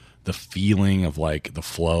capturing the feeling of like the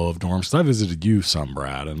flow of dorms? Because I visited you some,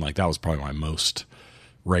 Brad, and like that was probably my most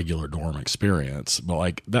regular dorm experience. But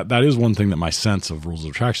like that is one thing that my sense of Rules of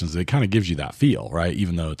Attraction is it kind of gives you that feel, right?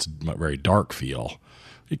 Even though it's a very dark feel,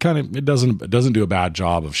 it doesn't do a bad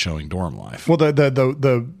job of showing dorm life. Well,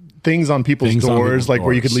 the things on people's Things on doors, people's like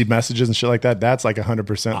where you could doors. leave messages and shit like that, that's like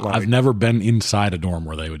 100% like. I've never been inside a dorm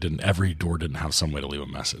where every door didn't have some way to leave a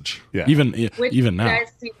message. Yeah. Even now.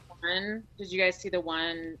 Did you guys see the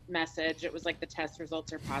one message? It was like the test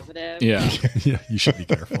results are positive. Yeah. Yeah, you should be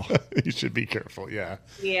careful. You should be careful. Yeah.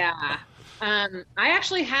 Yeah. I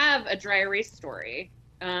actually have a dry erase story.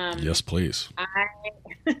 Yes, please.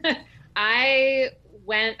 I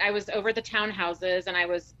was over at the townhouses and I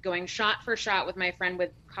was going shot for shot with my friend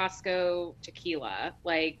with Costco tequila,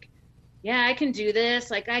 like yeah, I can do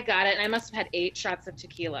this. Like, I got it. And I must have had 8 shots of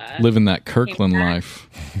tequila. Living that Kirkland life.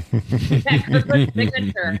 That Kirkland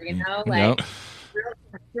signature, you know, like Yep.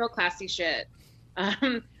 real classy shit.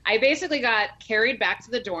 I basically got carried back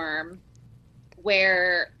to the dorm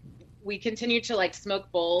where we continued to like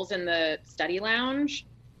smoke bowls in the study lounge.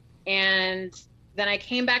 And then I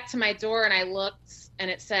came back to my door and I looked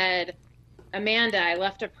and it said, Amanda, I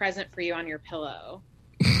left a present for you on your pillow.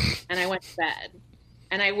 And I went to bed.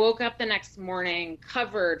 And I woke up the next morning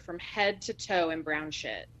covered from head to toe in brown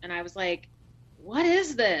shit. And I was like, what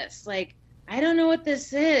is this? Like, I don't know what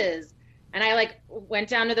this is. And I like went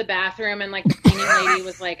down to the bathroom and like the cleaning lady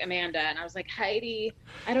was like, Amanda. And I was like, Heidi,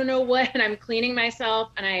 I don't know what. And I'm cleaning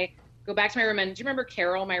myself. And I go back to my room. And do you remember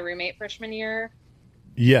Carol, my roommate freshman year?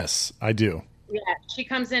 Yes, I do. Yeah. She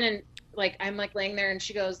comes in and like, I'm like laying there and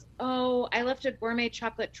she goes, oh, I left a gourmet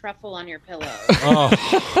chocolate truffle on your pillow.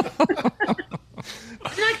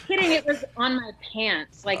 I'm not kidding. It was on my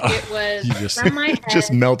pants. Like it was from my head.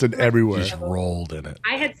 Just melted everywhere. Just rolled in it.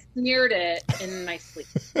 I had smeared it in my sleep.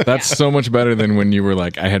 That's so much better than when you were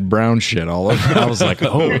like, I had brown shit all over. I was like,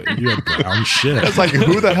 oh, You had brown shit. It's like,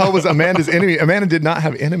 who the hell was Amanda's enemy? Amanda did not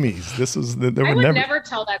have enemies. There I were would never. never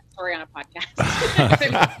tell that story on a podcast.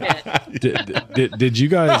 Did you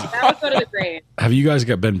guys That would go to the grave. have you guys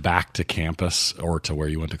been back to campus or to where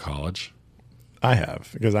you went to college? I have,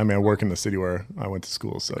 because I work in the city where I went to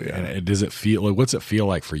school. So yeah. And does it feel like, what's it feel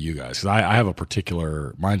like for you guys? Because I have a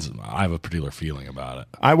particular feeling about it.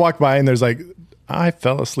 I walked by and there's like, I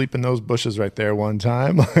fell asleep in those bushes right there one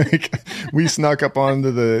time. Like we snuck up onto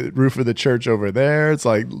the roof of the church over there. It's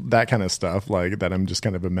like that kind of stuff, like that. I'm just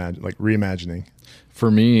kind of reimagining. For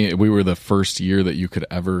me, we were the first year that you could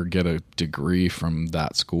ever get a degree from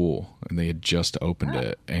that school, and they had just opened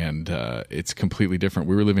it, and it's completely different.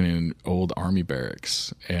 We were living in old army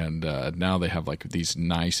barracks, and now they have like these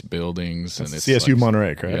nice buildings. And it's CSU like,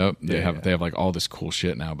 Monterey, right? Yep, they have like all this cool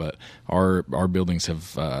shit now. But our buildings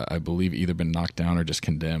have, I believe, either been knocked down or just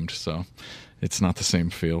condemned. So it's not the same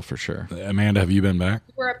feel for sure. Amanda, have you been back?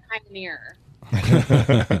 We're a pioneer.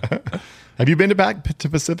 Have you been back to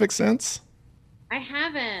Pacific since? I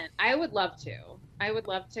haven't. I would love to. I would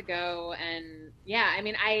love to go and yeah. I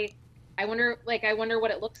mean, I wonder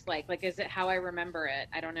what it looks like. Like, is it how I remember it?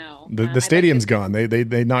 I don't know. The stadium's gone.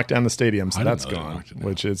 They knocked down the stadium, so I didn't that's know they gone. knocked it down.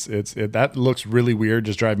 Which that looks really weird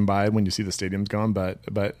just driving by when you see the stadium's gone. But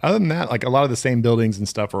other than that, like a lot of the same buildings and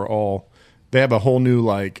stuff are all. They have a whole new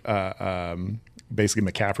like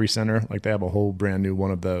basically McCaffrey Center. Like they have a whole brand new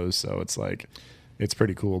one of those. So it's like it's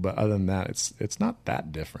pretty cool. But other than that, it's not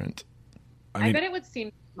that different. I bet it would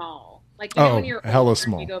seem small. Like, you know, when you're hella older,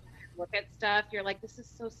 small. you go back and look at stuff, you're like, this is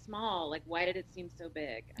so small. Like, why did it seem so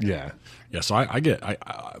big? Yeah. Yeah, so I went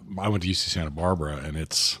to UC Santa Barbara, and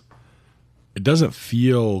it doesn't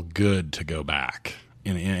feel good to go back,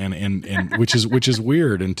 and which is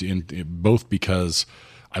weird, and both because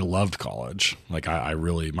I loved college, like I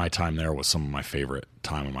really my time there was some of my favorite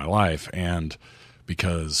time of my life, and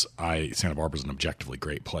because Santa Barbara is an objectively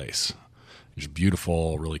great place, it's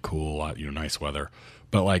beautiful, really cool, nice weather.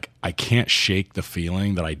 But like, I can't shake the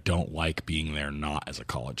feeling that I don't like being there not as a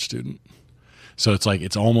college student. So it's like,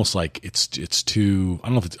 it's almost like it's too, I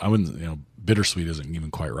don't know if I wouldn't, bittersweet isn't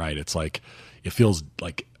even quite right. It's like, it feels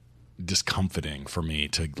like discomforting for me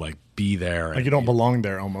to like be there. Like you don't belong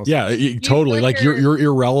there almost. Yeah, totally. Like you're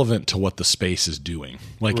irrelevant to what the space is doing.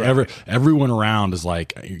 Like everyone around is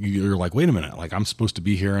like, you're like, wait a minute, like I'm supposed to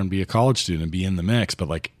be here and be a college student and be in the mix, but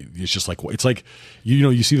like it's just like it's like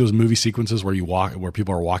you see those movie sequences where where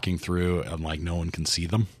people are walking through and like no one can see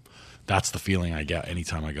them. That's the feeling I get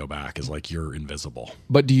anytime I go back is like you're invisible.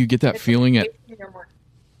 But do you get that feeling at?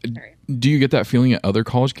 Do you get that feeling at other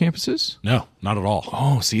college campuses? No, not at all.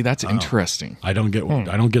 Oh, see, that's interesting. I don't get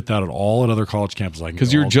that at all at other college campuses.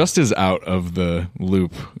 Because you're just as out of the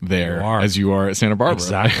loop there as you are at Santa Barbara.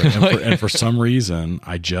 Exactly. and for some reason,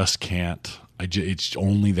 I just can't. It's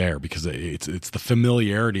only there because it's the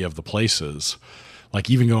familiarity of the places. Like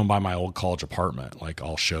even going by my old college apartment, like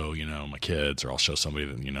I'll show my kids, or I'll show somebody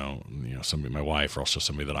that somebody, my wife, or I'll show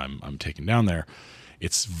somebody that I'm taking down there.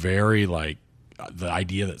 It's very like. The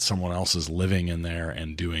idea that someone else is living in there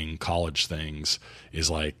and doing college things is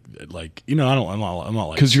like I'm not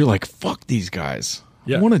like, because you're like, fuck these guys.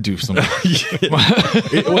 Yeah. I want to do something. It's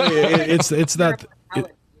that.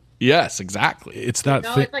 Yes, exactly. It's that.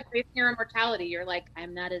 It's like facing your immortality. You're like,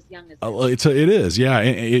 I'm not as young as. It is. Yeah.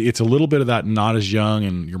 It's a little bit of that not as young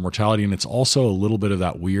and your mortality, and it's also a little bit of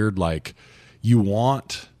that weird like you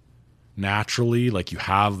want naturally, like you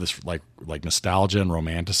have this like nostalgia and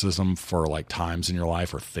romanticism for like times in your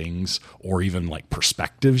life or things or even like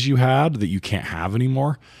perspectives you had that you can't have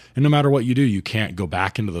anymore. And no matter what you do, you can't go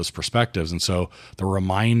back into those perspectives. And so the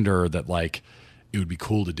reminder that like it would be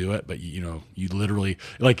cool to do it, but you literally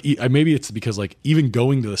like, maybe it's because like even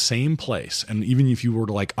going to the same place, and even if you were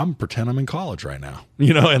to like, pretend I'm in college right now,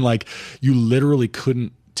 and like you literally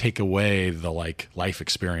couldn't take away the like life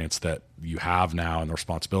experience that you have now and the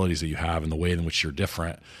responsibilities that you have and the way in which you're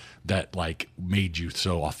different that like made you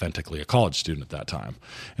so authentically a college student at that time.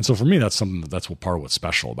 And so for me, that's what part of what's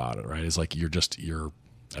special about it, right? Is like you're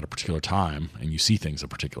at a particular time and you see things a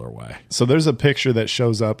particular way. So there's a picture that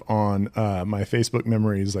shows up on my Facebook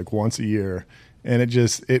memories like once a year, and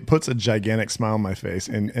it puts a gigantic smile on my face.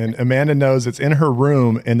 And Amanda knows it's in her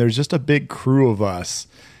room, and there's just a big crew of us.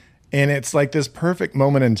 And it's like this perfect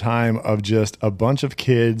moment in time of just a bunch of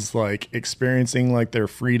kids like experiencing like their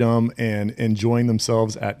freedom and enjoying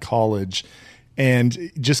themselves at college.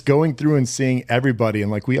 And just going through and seeing everybody, and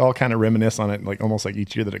like we all kind of reminisce on it, like almost like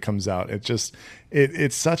each year that it comes out.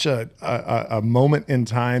 It's such a moment in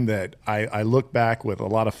time that I look back with a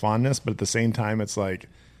lot of fondness, but at the same time, it's like,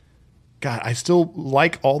 God, I still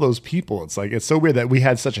like all those people. It's like, it's so weird that we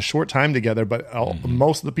had such a short time together, but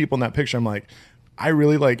most of the people in that picture, I'm like,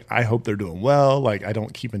 I hope they're doing well. Like I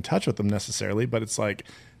don't keep in touch with them necessarily, but it's like,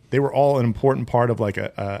 they were all an important part of like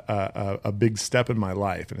a big step in my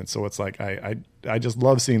life. And so it's like, I just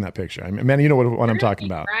love seeing that picture. I mean, man, you know what I'm talking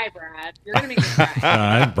about. Cry, Brad. You're going to make me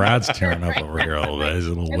cry. Brad's tearing up over here a little bit. He's a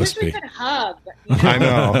little wispy. I wish we could hug.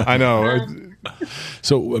 I know.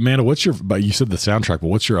 So Amanda, you said the soundtrack, but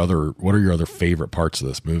what are your other favorite parts of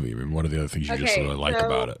this movie? I mean, what are the other things you just really like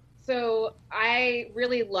about it? So I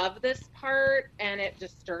really love this part, and it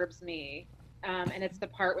disturbs me. And it's the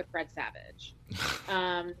part with Fred Savage,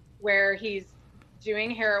 where he's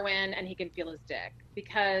doing heroin and he can feel his dick.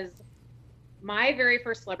 Because my very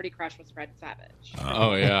first celebrity crush was Fred Savage.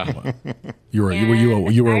 Oh yeah, were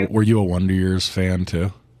you a Wonder Years fan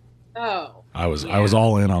too? Oh, I was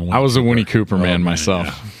all in on. I was a Winnie Cooper man myself.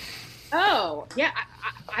 Yeah. Oh yeah,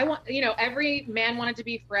 I want every man wanted to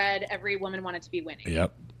be Fred, every woman wanted to be Winnie.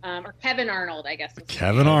 Yep. Or Kevin Arnold, I guess.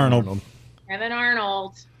 Kevin Arnold.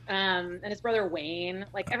 And his brother Wayne,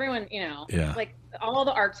 like everyone, yeah. like all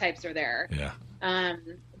the archetypes are there. Yeah.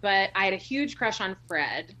 But I had a huge crush on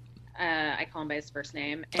Fred. I call him by his first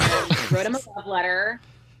name, and wrote him a love letter,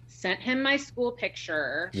 sent him my school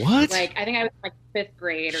picture. What? Like, I think I was like 5th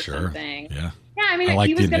grade or something. Yeah. Yeah. I mean, I like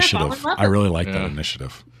he was the going to fall in initiative. love. I really like that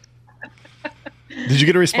initiative. Did you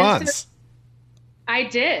get a response? So, I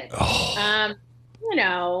did. Oh.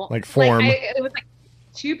 Like form. It was like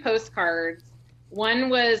 2 postcards. One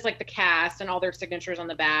was like the cast and all their signatures on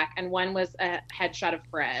the back, and one was a headshot of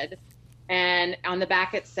Fred. And on the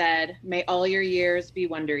back it said, "May all your years be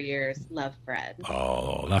wonder years. Love, Fred."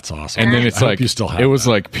 Oh, that's awesome. And then it's like, you still have it was that.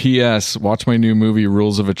 like, P.S. Watch my new movie,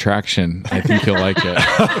 Rules of Attraction. I think you'll like it.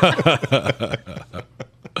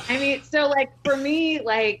 I mean, so like for me,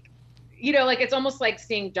 like, like it's almost like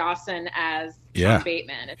seeing Dawson as Tom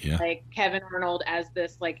Bateman. It's like Kevin Arnold as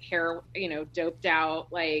this like hair, doped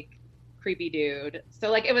out, like creepy dude.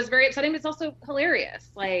 So like it was very upsetting, but it's also hilarious.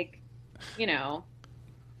 Like,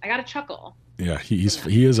 I got a chuckle. Yeah, he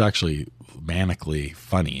is actually manically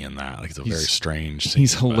funny in that. Like it's a very strange scene.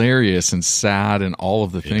 He's hilarious and sad and all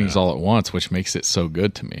of the things all at once, which makes it so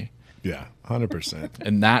good to me. Yeah, 100%.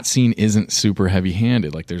 And that scene isn't super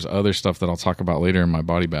heavy-handed. Like there's other stuff that I'll talk about later in my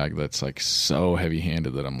body bag that's like so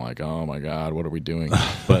heavy-handed that I'm like, oh my God, what are we doing?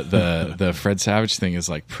 But the Fred Savage thing is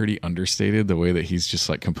like pretty understated. The way that he's just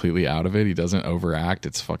like completely out of it. He doesn't overact.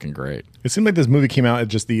 It's fucking great. It seemed like this movie came out at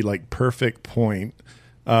just the like perfect point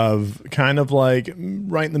of kind of like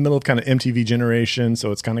right in the middle of kind of MTV generation.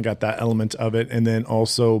 So it's kind of got that element of it. And then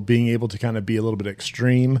also being able to kind of be a little bit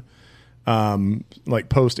extreme. Like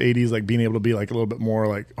post 80s, like being able to be like a little bit more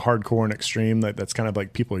like hardcore and extreme. Like that's kind of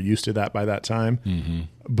like people are used to that by that time. Mm-hmm.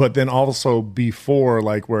 But then also before,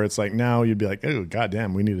 like where it's like now you'd be like, oh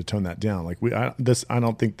goddamn, we need to tone that down. Like I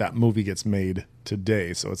don't think that movie gets made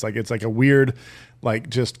today. So it's like a weird, like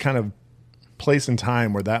just kind of place in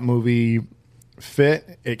time where that movie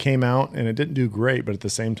fit. It came out and it didn't do great, but at the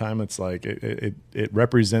same time, it's like it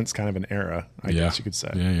represents kind of an era, I guess you could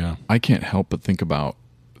say. Yeah. I can't help but think about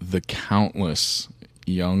the countless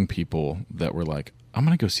young people that were like, I'm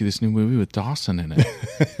going to go see this new movie with Dawson in it.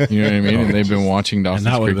 You know what I mean? And they've been watching Dawson's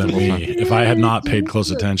And that would Creek have the been whole me. time. If I had not paid close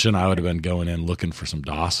attention, I would have been going in looking for some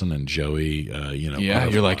Dawson and Joey, Yeah,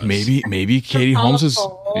 you're like, maybe Katie Holmes is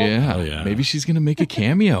Yeah. Oh, yeah. Maybe she's going to make a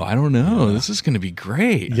cameo. I don't know. This is going to be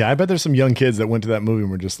great. Yeah, I bet there's some young kids that went to that movie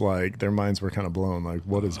and were just like, their minds were kind of blown. Like,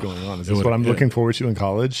 what is going on? Is this what I'm looking forward to in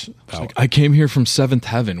college? Like, I came here from Seventh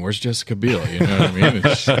Heaven. Where's Jessica Biel? You know what I mean?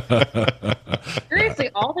 Seriously,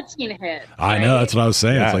 all the teen hits. I know, that's what I was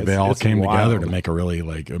saying. Yeah, it's like they all it's came wild. together to make a really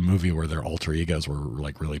like a movie where their alter egos were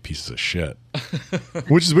like really pieces of shit.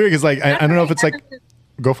 Which is weird because, like, I don't know if it's like,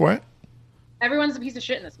 go for it. Everyone's a piece of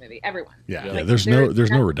shit in this movie. Everyone. Yeah. Yeah, there's no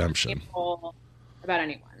redemption. Shameful about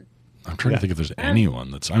anyone. I'm trying to think if there's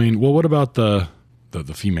anyone that's. I mean, well, what about the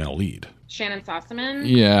female lead? Shannon Sossaman.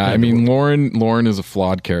 Yeah, I mean Lauren is a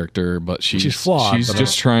flawed character, but she's flawed, She's but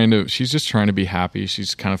just trying to be happy.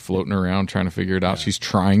 She's kind of floating around trying to figure it out. She's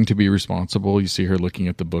trying to be responsible. You see her looking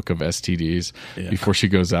at the book of STDs before she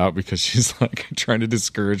goes out because she's like trying to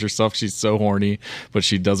discourage herself. She's so horny, but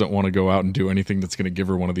she doesn't want to go out and do anything that's going to give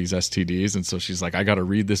her one of these STDs. And so she's like, I got to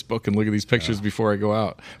read this book and look at these pictures before I go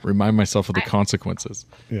out. Remind myself of the consequences.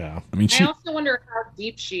 Yeah. I mean, I also wonder how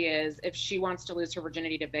deep she is if she wants to lose her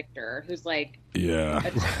virginity to Victor, who's like a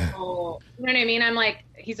total, you know what I mean? I'm like,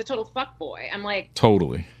 he's a total fuckboy. I'm like,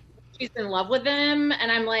 Totally. she's in love with him,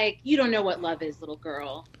 and I'm like, you don't know what love is, little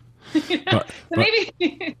girl. So maybe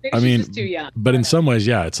she's just too young. But in some ways,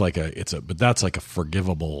 yeah, but that's like a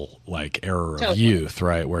forgivable like error of youth,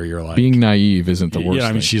 right? Where you're like Being naive isn't the worst. Yeah, I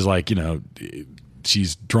mean, thing. she's like,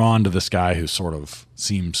 she's drawn to this guy who sort of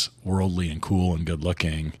seems worldly and cool and good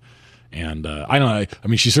looking. And I don't know. I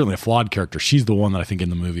mean, she's certainly a flawed character. She's the one that I think in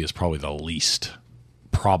the movie is probably the least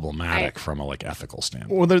problematic from a like ethical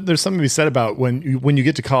standpoint. Well, there's something to be said about when you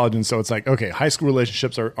get to college, and so it's like, okay, high school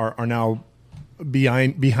relationships are now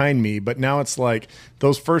behind me, but now it's like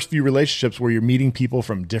those first few relationships where you're meeting people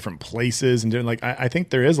from different places and doing like I think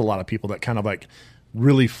there is a lot of people that kind of like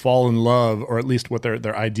really fall in love, or at least what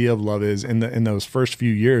their idea of love is in those first few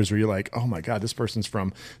years where you're like, oh my God, this person's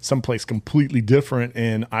from someplace completely different,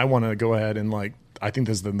 and I want to go ahead and like, I think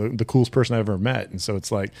this is the coolest person I've ever met. And so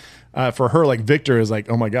it's like, for her, like Victor is like,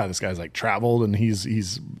 oh my God, this guy's like traveled and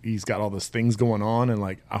he's got all these things going on, and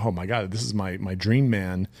like, oh my God, this is my dream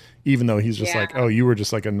man, even though he's just like, oh, you were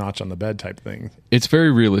just like a notch on the bed type thing. It's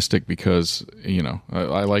very realistic because,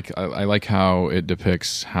 I like how it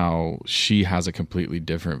depicts how she has a completely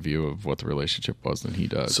different view of what the relationship was than he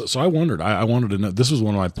does. So I wondered, I wanted to know, this was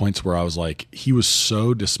one of my points where I was like, he was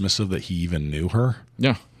so dismissive that he even knew her.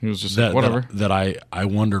 Yeah, he was just like, whatever. That I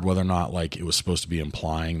wondered whether or not like it was supposed to be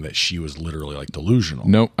implying that she was literally like delusional.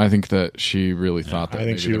 Nope, I think that she really thought that I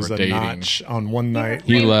think maybe she was they were a dating. notch on one night.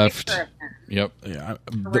 He left. Yep. Yeah,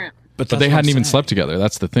 But they hadn't even slept together.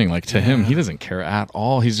 That's the thing. Like to him, he doesn't care at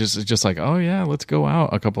all. He's just like, oh yeah, let's go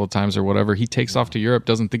out a couple of times or whatever. He takes off to Europe,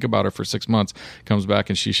 doesn't think about her for 6 months, comes back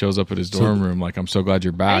and she shows up at his dorm room like, I'm so glad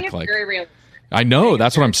you're I back. think it's Like very real. I know,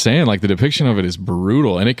 that's what I'm saying. Like the depiction of it is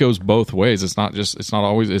brutal, and it goes both ways. It's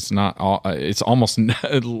almost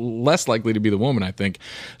less likely to be the woman, I think,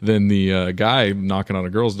 than the guy knocking on a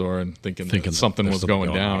girl's door and thinking that something was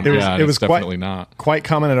going down. It was definitely not quite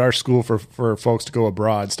common at our school for folks to go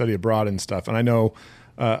abroad, study abroad and stuff. And I know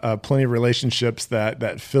plenty of relationships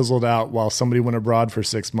that fizzled out while somebody went abroad for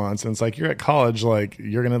 6 months. And it's like, you're at college, like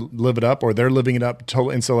you're going to live it up, or they're living it up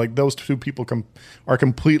totally. And so like those two people are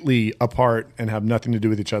completely apart and have nothing to do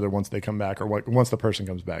with each other once they come back, or once the person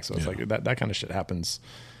comes back. So it's like that kind of shit happens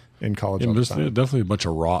in college. There's definitely a bunch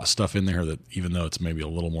of raw stuff in there that, even though it's maybe a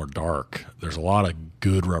little more dark, there's a lot of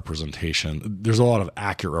good representation. There's a lot of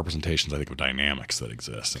accurate representations, I think, of dynamics that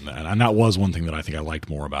exist, and that was one thing that I think I liked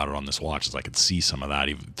more about it on this watch, is I could see some of that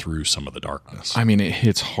even through some of the darkness. I mean, it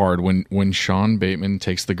hits hard when Sean Bateman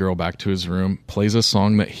takes the girl back to his room, plays a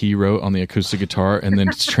song that he wrote on the acoustic guitar, and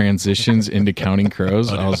then transitions into Counting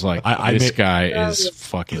Crows. I was like, this guy is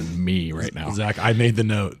fucking me right now. Zach, I made the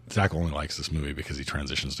note. Zach only likes this movie because he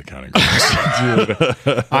transitions to Counting Crows.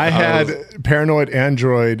 Dude, I had Paranoid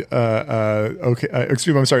Android.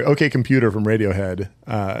 OK Computer from Radiohead.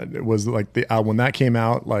 It was like the album when that came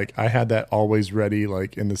out. Like I had that always ready,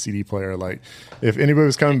 like in the CD player. Like if anybody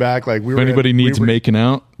was coming back, like if anybody needs making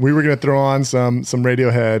out, we were gonna throw on some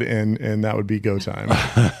Radiohead, and that would be go time.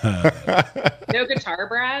 No guitar,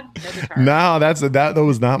 Brad. No guitar. No, that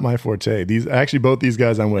was not my forte. Both these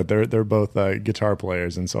guys I'm with, they're both guitar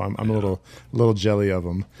players, and so I'm a little jelly of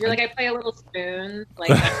them. You're like, I play a little spoon. Like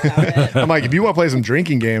that's about it. I'm like, if you want to play some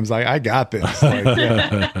drinking games, I got this. Like,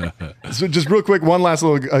 so just real quick, one last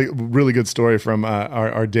little really good story from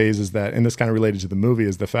our days is that, and this kind of related to the movie,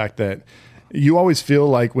 is the fact that you always feel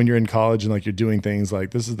like when you're in college and like you're doing things,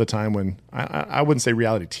 like this is the time when I wouldn't say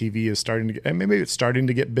reality TV is starting to get, and maybe it's starting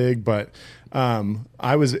to get big, but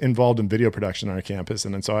I was involved in video production on our campus,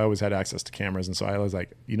 and so I always had access to cameras, and so I was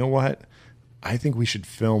like, you know what? I think we should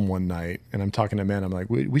film one night. And I'm talking to men. I'm like,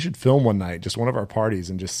 we should film one night, just one of our parties,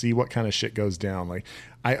 and just see what kind of shit goes down. Like,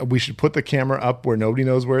 we should put the camera up where nobody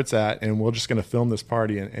knows where it's at, and we're just going to film this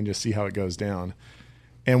party and just see how it goes down.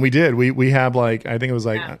 And we did. We have like, I think it was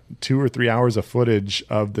like 2 or 3 hours of footage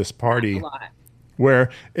of this party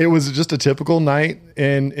where it was just a typical night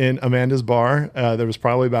in Amanda's bar. There was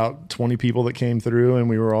probably about 20 people that came through, and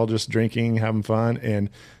we were all just drinking, having fun,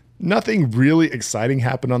 and nothing really exciting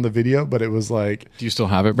happened on the video, but it was like... Do you still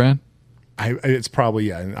have it, Brad? It's probably,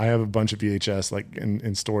 yeah. And I have a bunch of VHS like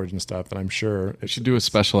in storage and stuff that I'm sure... We should do a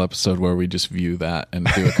special episode where we just view that and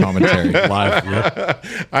do a commentary live. Yeah.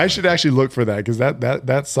 I should actually look for that, because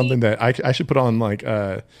that's something that I should put on like...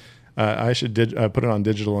 I should put it on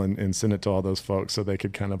digital and send it to all those folks so they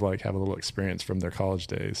could kind of like have a little experience from their college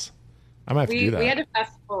days. I might have to do that. We had to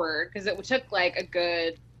fast forward because it took like a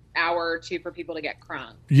good hour or two for people to get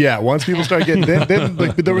crunk. Yeah, once people started getting then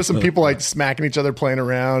like, there were some people like smacking each other, playing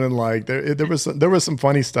around, and like there was some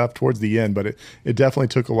funny stuff towards the end, but it definitely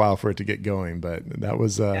took a while for it to get going. But that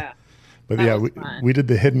was we did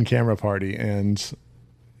the hidden camera party, and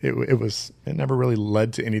it never really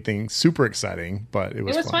led to anything super exciting, but it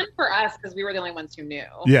was fun for us because we were the only ones who knew.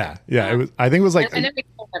 Yeah. It was. I think it was like, and then we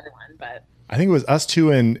told everyone, but. I think it was us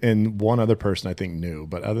two and one other person I think knew,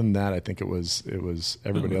 but other than that, I think it was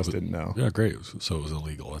everybody else didn't know. Yeah, great. So it was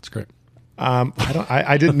illegal. That's great.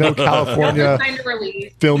 I didn't know California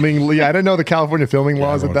filming. Yeah, I didn't know the California filming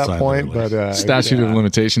laws at that point, but statute of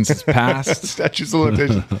limitations is passed. Statute of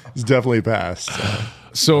limitations is definitely passed.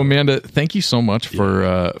 So Amanda, thank you so much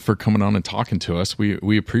for coming on and talking to us.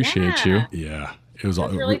 We appreciate you. Yeah. It was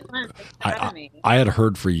really fun. I had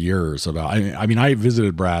heard for years about. I mean, I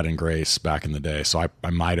visited Brad and Grace back in the day, so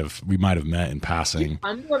we might have met in passing.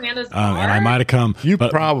 Come to Amanda's bar? And I might have come.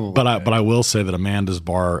 Probably, but I will say that Amanda's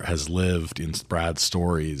bar has lived in Brad's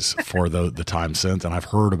stories for the time since, and I've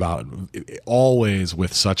heard about it always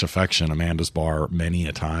with such affection. Amanda's bar many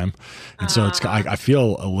a time, and so I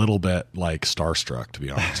feel a little bit like starstruck, to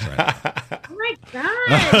be honest. Right? Oh my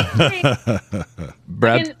god,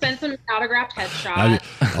 Brad, can send some autographed headshots.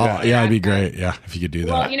 It'd be great. Yeah, if you could do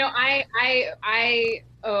that. Well, I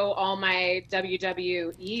owe all my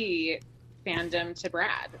WWE fandom to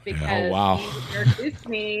Brad because he introduced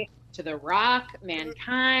me to The Rock,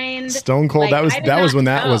 Mankind, Stone Cold. That was when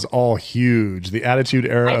that was all huge. The Attitude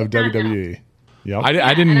Era of WWE. Yep.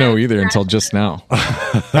 I didn't know either until just now.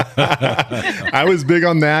 I was big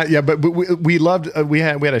on that. Yeah, but we loved. We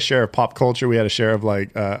had a share of pop culture. We had a share of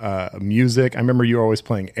like music. I remember you were always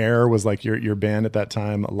playing Air. Was like your band at that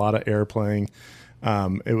time. A lot of Air playing.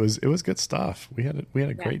 It was good stuff. We had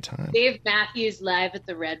a great time. Dave Matthews live at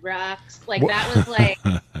the Red Rocks. Like that was like.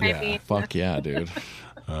 I mean, fuck yeah, dude.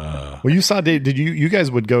 Well, you saw Dave. Did you guys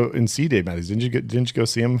would go and see Dave Matthews? Didn't you go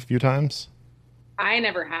see him a few times? I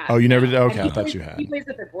never had. Oh, you never did? Okay, I thought you had. He plays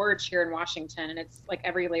at the Gorge here in Washington, and it's like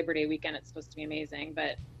every Labor Day weekend. It's supposed to be amazing,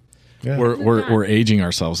 but yeah. We're aging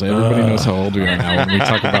ourselves. Everybody knows how old we are now when we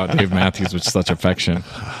talk about Dave Matthews with such affection.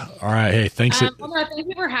 All right, hey, thanks. Thank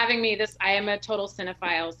you for having me. I am a total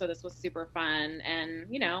cinephile, so this was super fun. And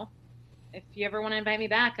if you ever want to invite me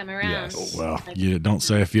back, I'm around. Yes. Well, you don't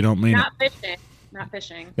say if you don't mean it. Not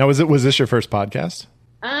fishing. Now, was this your first podcast?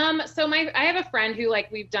 So I have a friend who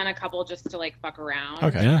we've done a couple just to fuck around.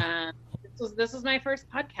 Okay. Yeah. This was my first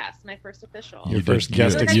podcast, my first official. Your first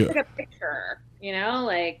guest. I took a picture,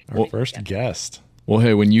 Our first guest. Well,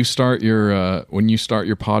 hey, when you start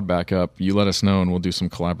your pod back up, you let us know and we'll do some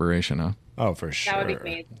collaboration, huh? Oh, for sure. That would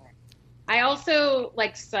be amazing. I also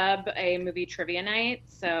sub a movie trivia night,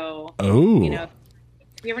 so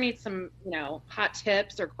if you ever need some hot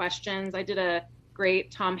tips or questions, I did a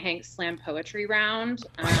great Tom Hanks slam poetry round.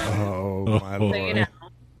 My Lord.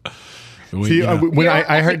 So, See, when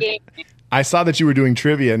I heard, I saw that you were doing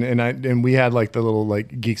trivia, and we had the little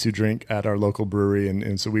Geeks Who Drink at our local brewery,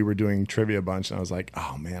 and so we were doing trivia a bunch, and I was like,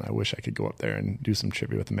 oh man, I wish I could go up there and do some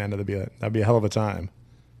trivia with Amanda. That'd be a hell of a time.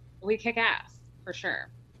 We kick ass for sure.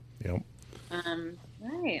 Yep.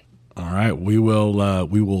 Right. All right, we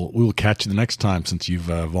will catch you the next time since you've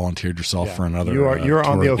volunteered yourself for another. You're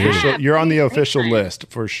on the official. You're on the official list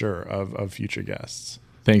for sure of future guests.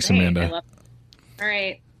 Thanks, Great. Amanda. All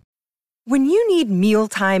right. When you need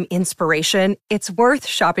mealtime inspiration, it's worth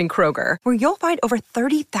shopping Kroger, where you'll find over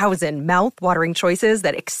 30,000 mouth-watering choices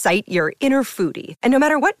that excite your inner foodie. And no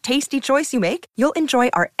matter what tasty choice you make, you'll enjoy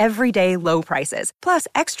our everyday low prices, plus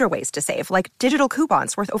extra ways to save, like digital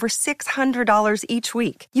coupons worth over $600 each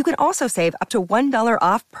week. You can also save up to $1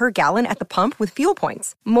 off per gallon at the pump with fuel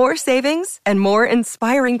points. More savings and more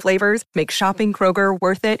inspiring flavors make shopping Kroger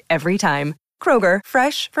worth it every time. Kroger,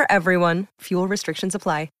 fresh for everyone. Fuel restrictions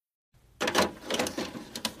apply.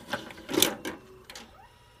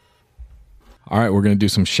 All right, we're going to do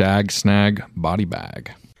some shag, snag, body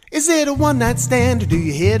bag. Is it a one-night stand, or do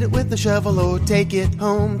you hit it with a shovel, or take it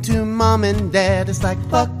home to mom and dad? It's like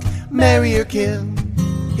fuck, marry, or kill.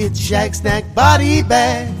 It's shag, snack, body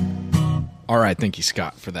bag. All right, thank you,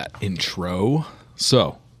 Scott, for that intro.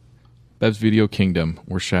 So, Bev's Video Kingdom,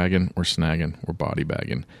 we're shagging, we're snagging, we're body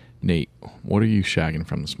bagging. Nate, what are you shagging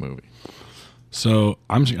from this movie? So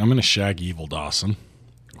I'm going to shag Evil Dawson.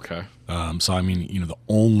 Okay. So I mean, the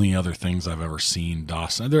only other things I've ever seen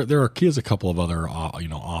Dawson. He has a couple of other,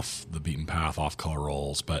 off the beaten path, off color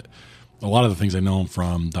roles, but a lot of the things I know him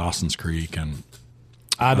from Dawson's Creek and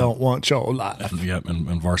I Don't Want Your Life.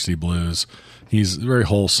 And Varsity Blues. He's very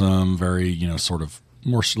wholesome, very sort of a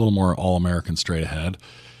little more all American, straight ahead.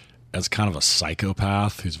 As kind of a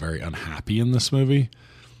psychopath who's very unhappy in this movie.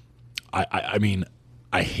 I mean,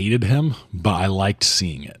 I hated him, but I liked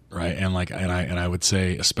seeing it, right? And I would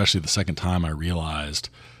say, especially the second time, I realized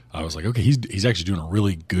I was like, okay, he's actually doing a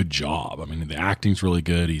really good job. I mean, the acting's really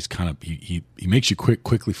good. He's kind of he makes you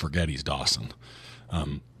quickly forget he's Dawson.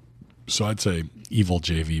 So I'd say evil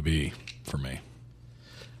JVB for me.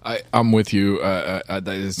 I'm with you.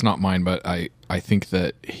 It's not mine, but I think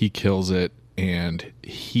that he kills it, and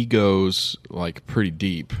he goes like pretty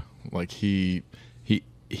deep. Like he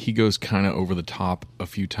goes kind of over the top a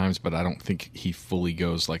few times, but I don't think he fully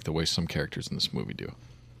goes like the way some characters in this movie do.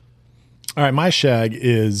 All right, my shag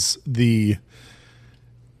is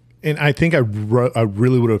and I think I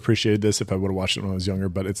really would have appreciated this if I would have watched it when I was younger,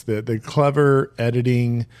 but it's the clever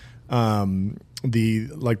editing,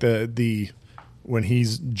 the when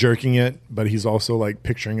he's jerking it, but he's also like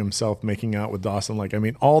picturing himself making out with Dawson. Like, I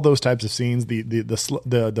mean, all those types of scenes, the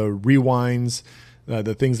rewinds,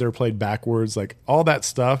 the things that are played backwards, like all that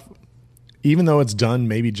stuff, even though it's done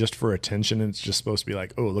maybe just for attention and it's just supposed to be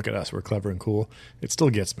like, oh, look at us, we're clever and cool, it still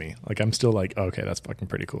gets me. Like, I'm still like, okay, that's fucking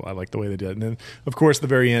pretty cool. I like the way they did it. And then, of course, at the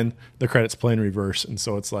very end, the credits play in reverse. And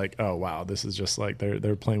so it's like, oh, wow, this is just like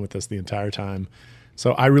they're playing with this the entire time.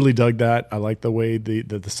 So I really dug that. I like the way the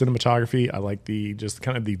cinematography. I like the just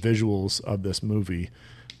kind of the visuals of this movie.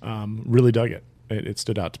 Really dug it. It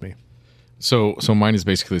stood out to me. So mine is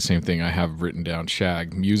basically the same thing. I have written down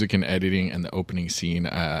shag, music and editing, and the opening scene.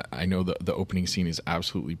 I know the opening scene is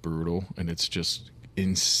absolutely brutal, and it's just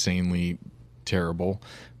insanely terrible.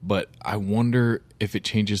 But I wonder if it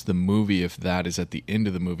changes the movie if that is at the end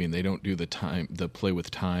of the movie and they don't do the play with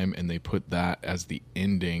time, and they put that as the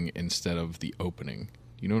ending instead of the opening.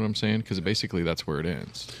 You know what I'm saying? Because basically that's where it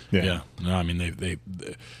ends. Yeah. No, I mean they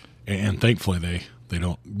and thankfully they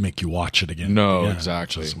don't make you watch it again. No, again,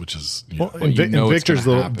 exactly. Which is well, and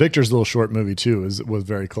Victor's little short movie too was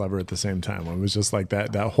very clever at the same time. It was just like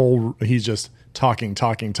that whole, he's just talking.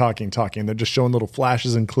 They're just showing little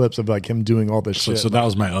flashes and clips of like him doing all this shit. So that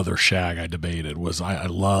was my other shag I debated was I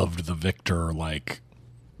loved the Victor like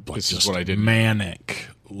this just is what I did. Manic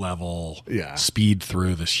level speed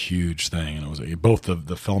through this huge thing, and it was both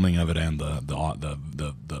the filming of it and the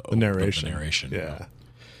narration. The narration. Yeah.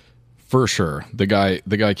 For sure. The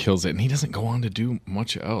guy kills it, and he doesn't go on to do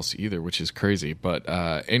much else either, which is crazy. But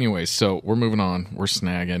anyway, so we're moving on. We're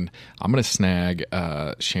snagging. I'm going to snag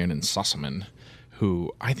Shannon Sossamon,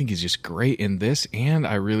 who I think is just great in this, and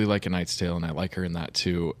I really like A Knight's Tale, and I like her in that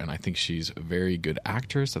too, and I think she's a very good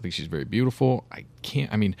actress. I think she's very beautiful.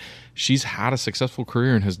 She's had a successful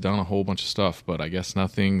career and has done a whole bunch of stuff, but I guess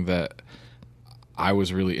nothing that I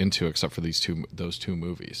was really into except for those two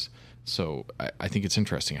movies. So I think it's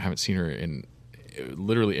interesting. I haven't seen her in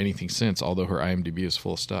literally anything since, although her IMDb is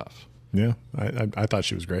full of stuff. Yeah, I thought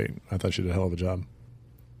she was great. I thought she did a hell of a job.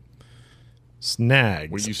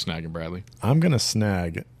 Snags. What are you snagging, Bradley? I'm going to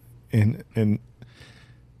snag, and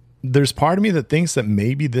there's part of me that thinks that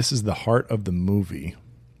maybe this is the heart of the movie,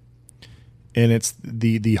 and it's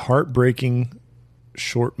the heartbreaking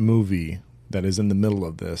short movie that is in the middle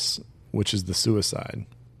of this, which is The Suicide.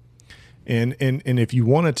 And if you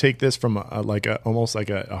want to take this from almost like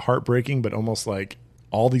a heartbreaking, but almost like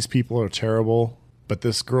all these people are terrible, but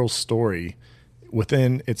this girl's story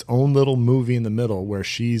within its own little movie in the middle where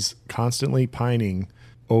she's constantly pining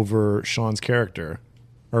over Sean's character,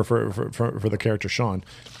 or for the character Sean,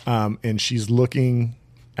 and she's looking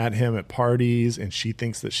at him at parties, and she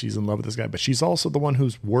thinks that she's in love with this guy, but she's also the one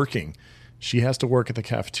who's working. She has to work at the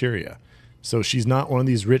cafeteria. So she's not one of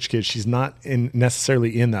these rich kids. She's not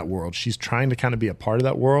necessarily in that world. She's trying to kind of be a part of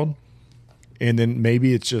that world. And then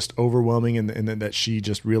maybe it's just overwhelming, and then that she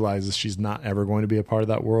just realizes she's not ever going to be a part of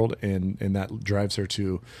that world, and that drives her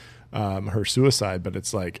to her suicide. But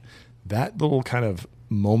it's like that little kind of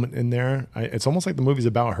moment in there. It's almost like the movie's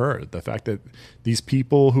about her. The fact that these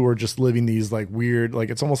people who are just living these like weird, like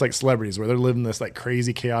it's almost like celebrities where they're living this like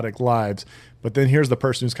crazy chaotic lives. But then here's the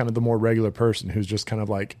person who's kind of the more regular person who's just kind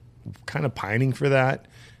of pining for that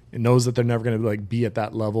and knows that they're never going to like be at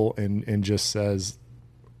that level and just says,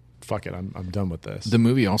 fuck it, I'm done with this. The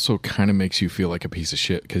movie also kind of makes you feel like a piece of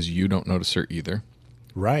shit because you don't notice her either.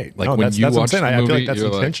 Right. Like no, when that's you what I'm watch saying. the I feel movie, like that's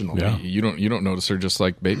intentional. Like, you don't notice her just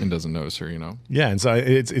like Bateman doesn't notice her, you know? Yeah. And so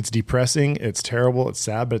it's depressing. It's terrible. It's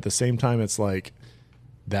sad. But at the same time, it's like,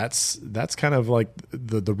 that's kind of like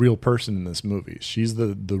the real person in this movie. She's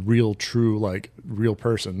the real, true, like real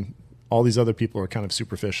person. All these other people are kind of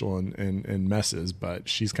superficial and messes, but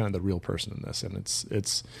she's kind of the real person in this. And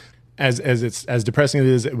it's as depressing as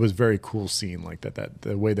it is, it was a very cool scene like that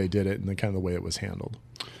the way they did it and the kind of the way it was handled.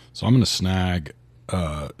 So I'm going to snag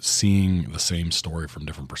seeing the same story from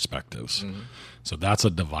different perspectives. Mm-hmm. So that's a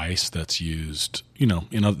device that's used,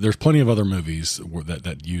 there's plenty of other movies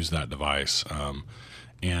that use that device.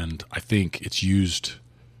 And I think it's used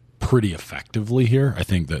pretty effectively here. I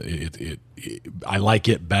think that I like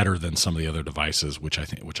it better than some of the other devices, which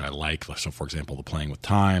I like. So for example, the playing with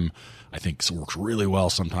time, I think works really well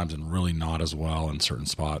sometimes and really not as well in certain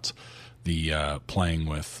spots. The playing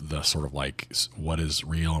with the sort of like what is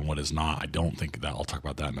real and what is not, I don't think that I'll talk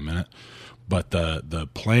about that in a minute. But the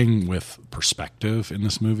playing with perspective in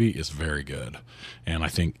this movie is very good, and I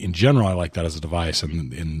think in general I like that as a device.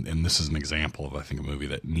 And this is an example of I think a movie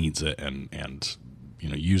that needs it and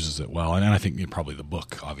uses it well. And I think probably the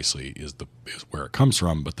book obviously is where it comes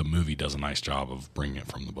from, but the movie does a nice job of bringing it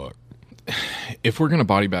from the book. If we're gonna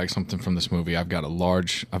body bag something from this movie, I've got a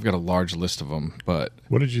large list of them. But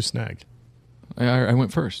what did you snag? I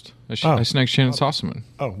went first. I snagged Shannon Sossaman.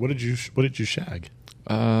 Oh, what did you shag?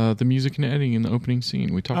 The music and editing in the opening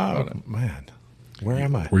scene. We talked about it. Man, where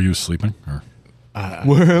am I? Were you sleeping? Or?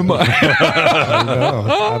 Where am I?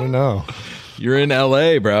 I don't know. You're in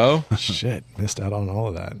LA, bro. Shit, missed out on all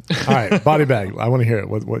of that. All right, body bag. I want to hear it.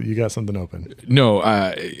 What you got something open? No,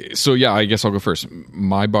 so yeah, I guess I'll go first.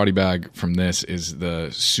 My body bag from this is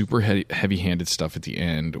the super heavy-handed stuff at the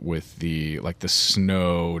end with the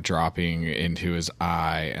snow dropping into his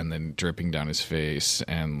eye and then dripping down his face,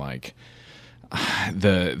 and like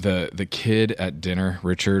the kid at dinner,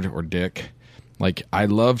 Richard or Dick. Like, I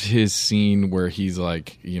loved his scene where he's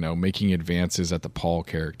like, making advances at the Paul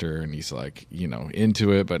character, and he's like,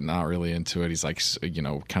 into it, but not really into it. He's like,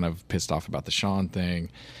 kind of pissed off about the Sean thing.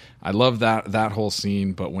 I love that whole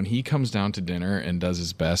scene. But when he comes down to dinner and does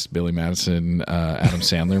his best Billy Madison, Adam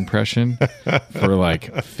Sandler impression for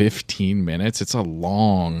like 15 minutes, it's a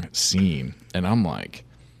long scene. And I'm like,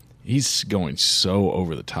 he's going so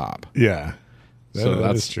over the top. Yeah.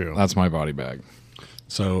 That is true. That's my body bag.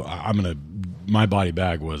 So my body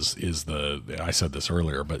bag I said this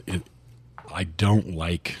earlier, but I don't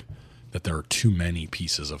like that there are too many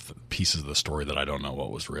pieces of the story that I don't know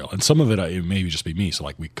what was real. And some of it may just be me. So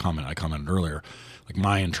like I commented earlier, like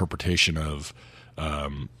my interpretation of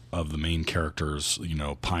the main characters,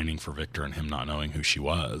 pining for Victor and him not knowing who she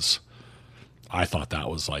was. I thought that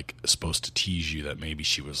was like supposed to tease you that maybe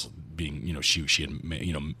she was being, she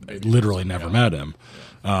had, literally never met him.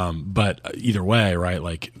 But either way, right?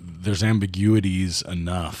 Like there's ambiguities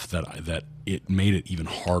enough that it made it even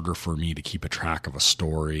harder for me to keep a track of a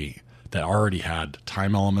story that already had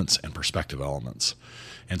time elements and perspective elements.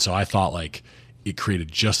 And so I thought like it created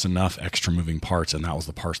just enough extra moving parts. And that was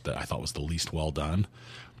the part that I thought was the least well done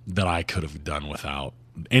that I could have done without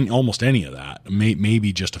almost any of that.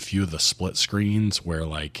 Maybe just a few of the split screens where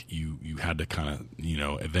like you had to kind of,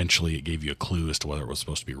 eventually it gave you a clue as to whether it was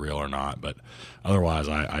supposed to be real or not. But otherwise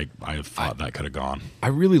I thought that could have gone. I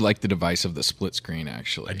really like the device of the split screen,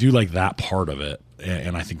 actually. I do like that part of it.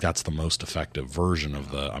 And I think that's the most effective version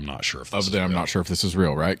of the I'm not sure if this is real. I'm not sure if this is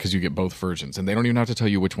real, right? Because you get both versions and they don't even have to tell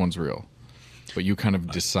you which one's real. But you kind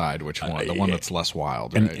of decide which one, the one that's less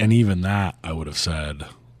wild. Right? And even that I would have said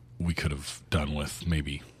we could have done with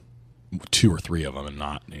maybe 2 or 3 of them and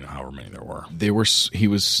not, however many there were. He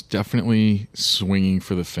was definitely swinging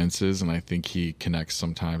for the fences, and I think he connects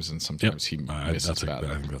sometimes, and sometimes he misses bad.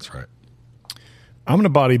 I think that's right. I'm going to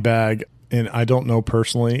body bag, and I don't know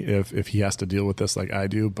personally if he has to deal with this like I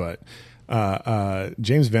do, but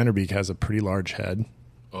James Van Der Beek has a pretty large head.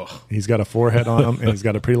 He's got a forehead on him, and he's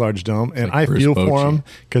got a pretty large dome. And like I Bruce feel for Bochy. him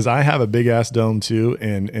because I have a big ass dome too.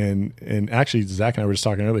 And actually, Zach and I were just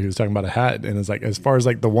talking earlier. He was talking about a hat, and it's like as far as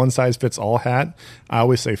like the one size fits all hat, I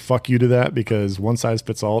always say fuck you to that because one size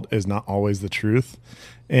fits all is not always the truth.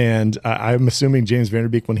 And I'm assuming James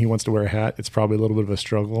Vanderbeek, when he wants to wear a hat, it's probably a little bit of a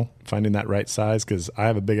struggle finding that right size because I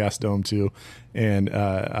have a big ass dome too, and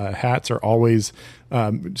hats are always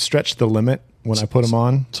stretched to the limit when I put them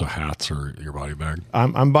on. So hats are your body bag?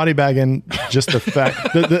 I'm body bagging just the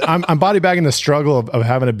fact that I'm body bagging the struggle of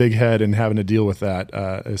having a big head and having to deal with that,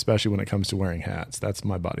 especially when it comes to wearing hats. That's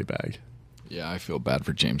my body bag. Yeah, I feel bad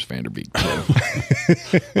for James Vanderbeek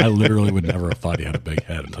too. I literally would never have thought he had a big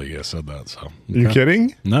head until you guys said that. So You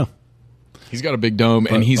kidding? No. He's got a big dome,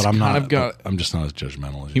 and he's but I'm kind not, of got. I'm just not as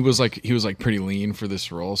judgmental as He you. was like pretty lean for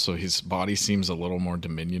this role, so his body seems a little more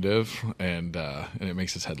diminutive, and it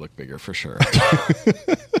makes his head look bigger for sure.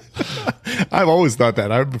 I've always thought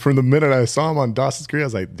that. From the minute I saw him on Dawson's Creek, I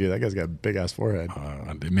was like, dude, that guy's got a big ass forehead.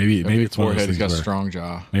 Maybe it's one of those Forehead, he's things got a where, strong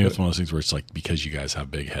jaw. maybe it's one of those things where it's like because you guys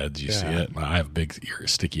have big heads, you see Yeah. it. I have big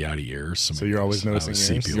sticky outy ears. So you're always noticing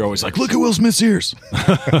see ears? people's You're always ears. like, look at Will Smith's ears.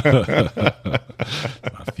 I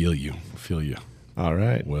feel you. All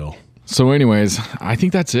right. Will. So, anyways, I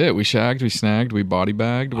think that's it. We shagged, we snagged, we body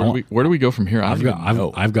bagged. Where do we go from here?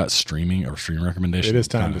 I've got stream recommendations. It is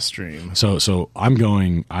time to stream. So I'm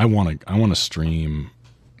going. I want to stream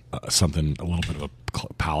something a little bit of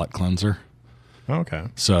a palate cleanser. Okay.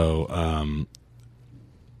 So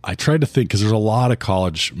I tried to think because there's a lot of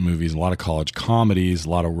college movies, a lot of college comedies, a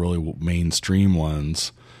lot of really mainstream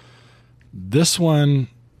ones. This one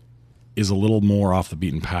is a little more off the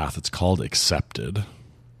beaten path. It's called Accepted.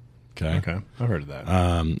 Okay. I've heard of that.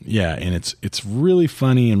 Yeah, and it's really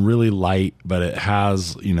funny and really light, but it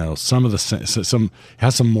has some of the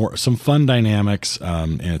some fun dynamics,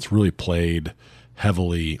 and it's really played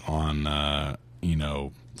heavily on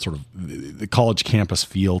sort of the college campus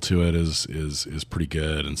feel to it is pretty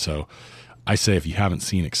good. And so I say if you haven't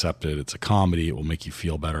seen Accepted, it's a comedy. It will make you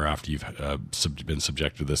feel better after you've been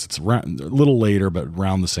subjected to this. It's a little later, but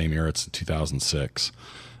around the same year. It's 2006.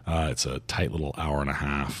 It's a tight little hour and a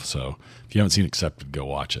half. So if you haven't seen Accepted, go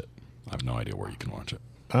watch it. I have no idea where you can watch it.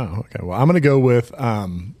 Oh, okay. Well, I'm going to go with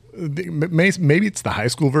maybe it's the high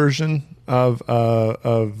school version of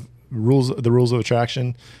the Rules of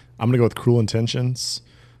Attraction. I'm going to go with Cruel Intentions.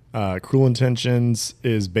 Cruel Intentions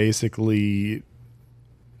is basically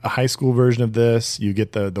a high school version of this. You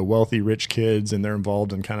get the wealthy rich kids, and they're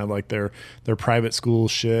involved in kind of like their private school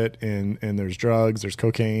shit, and there's drugs, there's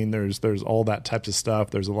cocaine, there's all that types of stuff.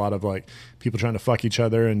 There's a lot of like people trying to fuck each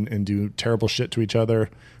other and do terrible shit to each other.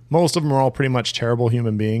 Most of them are all pretty much terrible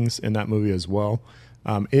human beings in that movie as well.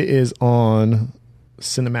 It is on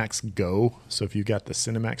Cinemax Go, so if you've got the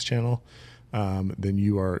Cinemax channel, then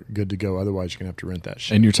you are good to go. Otherwise, you're gonna have to rent that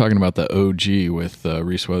shit. And you're talking about the OG with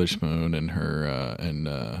Reese Witherspoon and her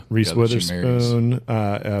Reese Witherspoon,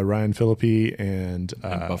 Ryan Phillippe, and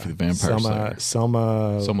Buffy the Vampire Slayer.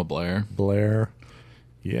 Selma Blair.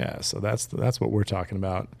 Yeah, so that's what we're talking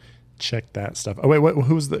about. Check that stuff. Oh wait,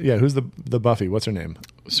 who's the Buffy? What's her name?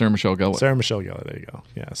 Sarah Michelle Gellar. Sarah Michelle Gellar. There you go.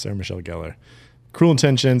 Yeah, Sarah Michelle Gellar. Cruel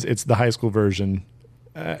Intentions. It's the high school version.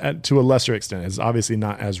 To a lesser extent, it's obviously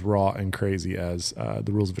not as raw and crazy as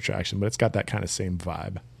the Rules of Attraction, but it's got that kind of same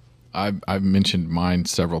vibe. I've mentioned mine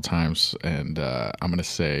several times, and I'm going to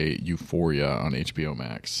say Euphoria on HBO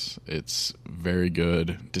Max. It's very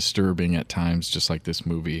good, disturbing at times, just like this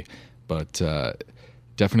movie, but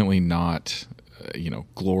definitely not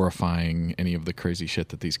glorifying any of the crazy shit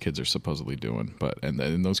that these kids are supposedly doing. But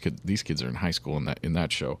these kids are in high school in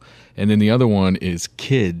that show. And then the other one is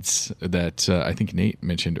Kids that I think Nate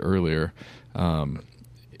mentioned earlier.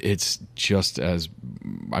 It's just as,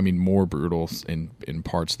 more brutal in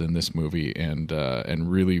parts than this movie, and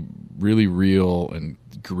really, really real and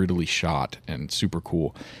grittily shot and super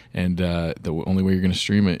cool. And the only way you're going to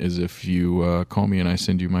stream it is if you call me and I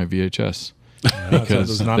send you my VHS.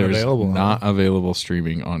 Because it's not there's available, not available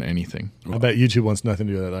streaming on anything. I bet YouTube wants nothing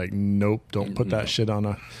to do with it. Like, nope, don't put that shit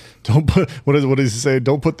on don't put, what does he say?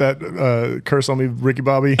 Don't put that curse on me, Ricky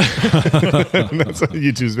Bobby. And that's what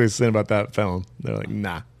YouTube's basically saying about that film. They're like,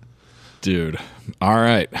 nah. Dude. All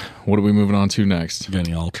right. What are we moving on to next? You got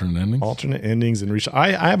any alternate endings? Alternate endings and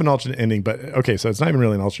I have an alternate ending, but okay, so it's not even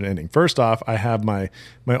really an alternate ending. First off, I have my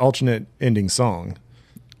alternate ending song.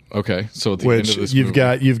 Okay, so at the end of this you've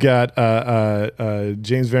movie, got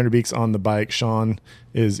James Vanderbeek's on the bike. Sean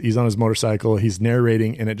he's on his motorcycle. He's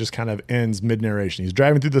narrating, and it just kind of ends mid narration. He's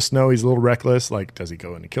driving through the snow. He's a little reckless. Like, does he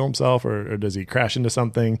go in and kill himself, or does he crash into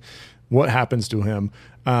something? What happens to him?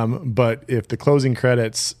 But if the closing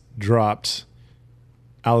credits dropped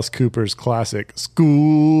Alice Cooper's classic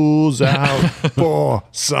 "School's Out for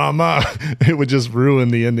Summer," it would just ruin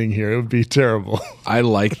the ending here. It would be terrible. I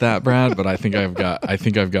like that, Brad, but I think I've got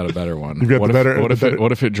a better one. You've got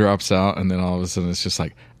What if it drops out and then all of a sudden it's just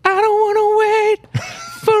like, I don't want to wait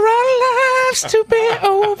for our lives to be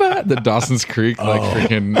over. The Dawson's Creek, like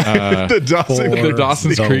freaking the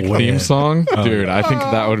Dawson's Creek theme song, dude. I think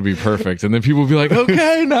that would be perfect, and then people would be like,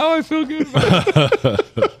 okay, now I feel good.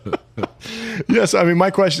 Yes, I mean,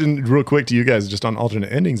 my question, real quick, to you guys, just on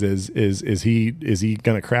alternate endings, is he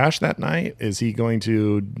going to crash that night? Is he going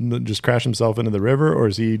to just crash himself into the river, or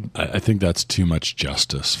is he? I think that's too much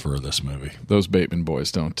justice for this movie. Those Bateman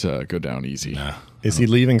boys don't go down easy. Nah. Is he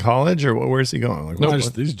leaving college, or where is he going? Like, No,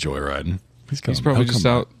 he's joyriding. He's probably just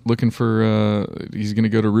out looking for. He's going to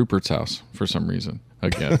go to Rupert's house for some reason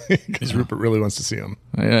again. Because Rupert really wants to see him.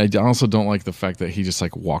 I also don't like the fact that he just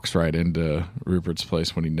like walks right into Rupert's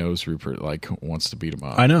place when he knows Rupert like wants to beat him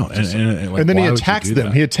up. I know, and then he attacks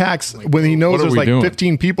them. He attacks when he knows there's like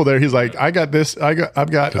 15 people there. He's like, I got this.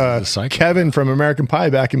 I've got Kevin from American Pie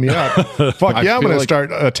backing me up. Fuck yeah, I'm going to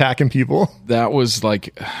start attacking people. That was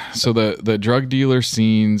like, so the drug dealer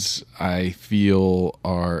scenes I feel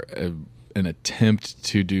are an attempt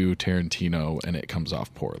to do Tarantino, and it comes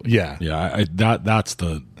off poorly. Yeah. That's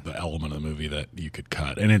the element of the movie that you could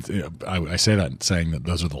cut, and I say that saying that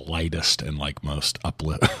those are the lightest and like most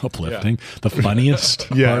uplifting, the funniest.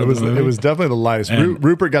 Yeah, it was definitely the lightest.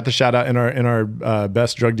 Rupert got the shout out in our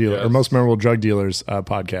best drug dealer or most memorable drug dealers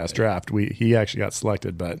podcast draft. He actually got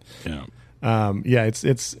selected, but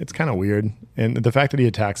it's kind of weird, and the fact that he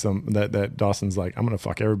attacks them, that Dawson's like, I'm gonna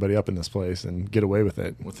fuck everybody up in this place and get away with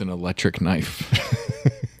it with an electric knife.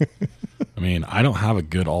 I mean, I don't have a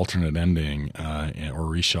good alternate ending or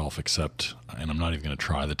reshelf except, and I'm not even going to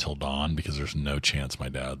try the Till Dawn because there's no chance my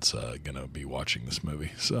dad's going to be watching this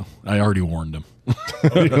movie. So I already warned him.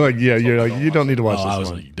 You're like, you don't need to watch this. I was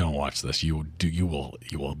one. like, don't watch this. You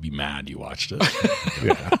will be mad you watched it.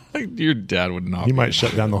 Yeah. Your dad would not. He might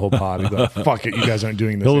shut down the whole pod. He's like, fuck it, you guys aren't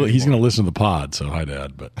doing this. He's going to listen to the pod. So hi,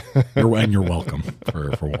 Dad. But you're welcome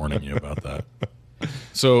for warning you about that.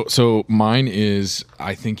 So mine is,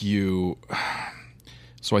 I think you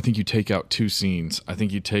take out two scenes. I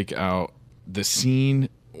think you take out the scene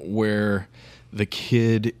where the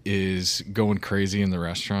kid is going crazy in the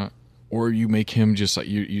restaurant, or you make him just like,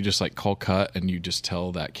 you just like call cut and you just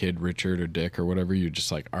tell that kid, Richard or Dick or whatever, you're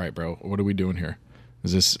just like, all right, bro, what are we doing here?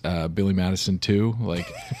 Is this Billy Madison 2? Like,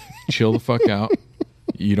 chill the fuck out.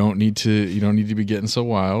 You don't need to be getting so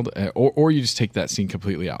wild, or you just take that scene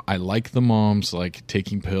completely out. I like the moms like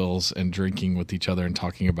taking pills and drinking with each other and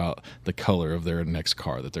talking about the color of their next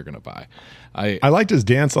car that they're going to buy. I liked his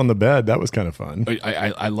dance on the bed. That was kind of fun.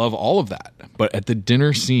 I love all of that, but at the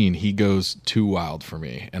dinner scene, he goes too wild for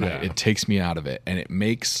me, and it takes me out of it, and it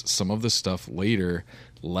makes some of the stuff later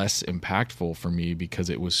less impactful for me because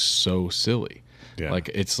it was so silly. Yeah. Like,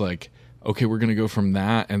 it's like, okay, we're going to go from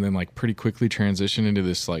that and then like pretty quickly transition into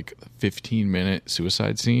this like 15-minute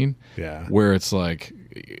suicide scene. Yeah. Where it's like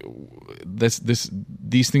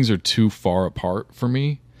these things are too far apart for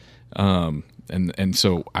me. And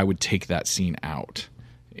so I would take that scene out.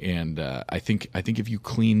 And I think if you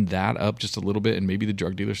clean that up just a little bit, and maybe the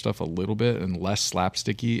drug dealer stuff a little bit, and less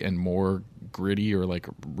slapsticky and more gritty or like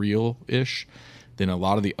real-ish, then a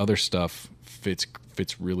lot of the other stuff fits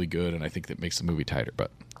really good, and I think that makes the movie tighter.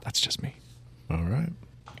 But that's just me. All right.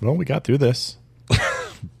 Well, we got through this.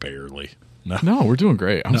 Barely. No, we're doing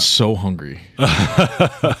great. I'm so hungry.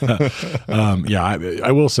 I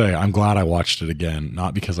will say I'm glad I watched it again.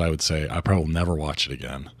 Not because I would say I probably will never watch it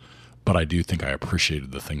again, but I do think I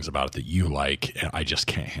appreciated the things about it that you like, and I just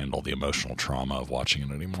can't handle the emotional trauma of watching it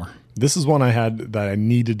anymore. This is one I had that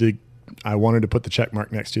I wanted to put the check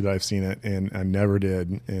mark next to that I've seen it, and I never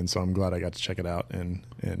did, and so I'm glad I got to check it out. And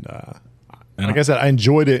like I said, I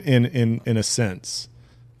enjoyed it in a sense,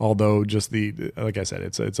 although just like I said,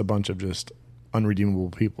 it's a bunch of just unredeemable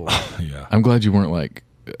people. Yeah, I'm glad you weren't like,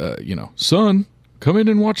 son, come in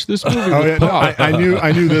and watch this movie.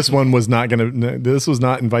 I knew this one was not gonna. This was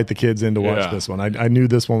not invite the kids in to watch this one. I knew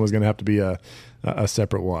this one was gonna have to be a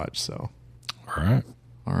separate watch. So, all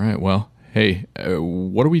right. Well. Hey,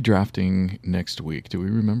 what are we drafting next week? Do we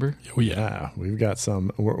remember? Oh, yeah. We've got some.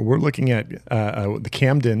 We're looking at the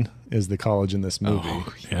Camden is the college in this movie.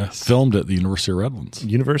 Oh, yeah. Filmed at the University of Redlands.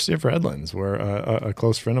 University of Redlands, where a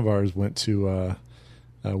close friend of ours went to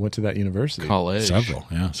that university. College. Several.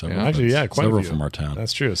 Actually, quite several a few from our town.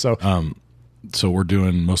 That's true. So, we're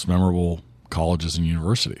doing most memorable colleges and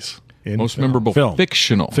universities. Most memorable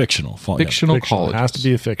fictional colleges. It has to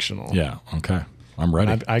be a fictional. Yeah. Okay. I'm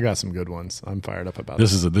ready. I got some good ones. I'm fired up about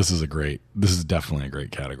this. This is definitely a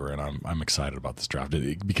great category, and I'm excited about this draft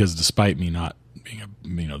because despite me not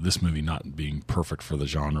being this movie not being perfect for the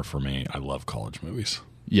genre for me, I love college movies.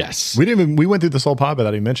 Yes, we went through this whole pod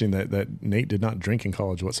without even mentioning that Nate did not drink in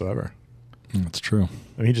college whatsoever. That's true.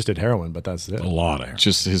 I mean, he just did heroin, but that's it. A lot of heroin.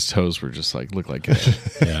 Just his toes were just like look like a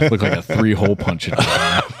 3-hole punch.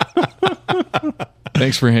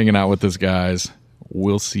 Thanks for hanging out with us, guys.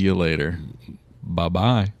 We'll see you later.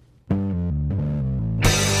 Bye-bye. I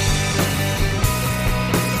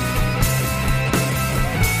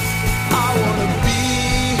wanna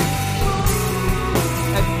be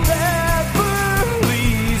at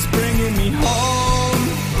Beverly's, bringing me home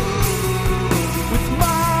with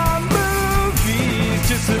my movies.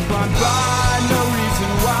 Just a blind by, no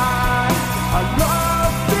reason why. I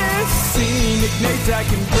love this scene. Nick Nate, I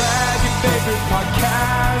can brag your favorite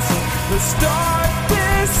podcast. Let's start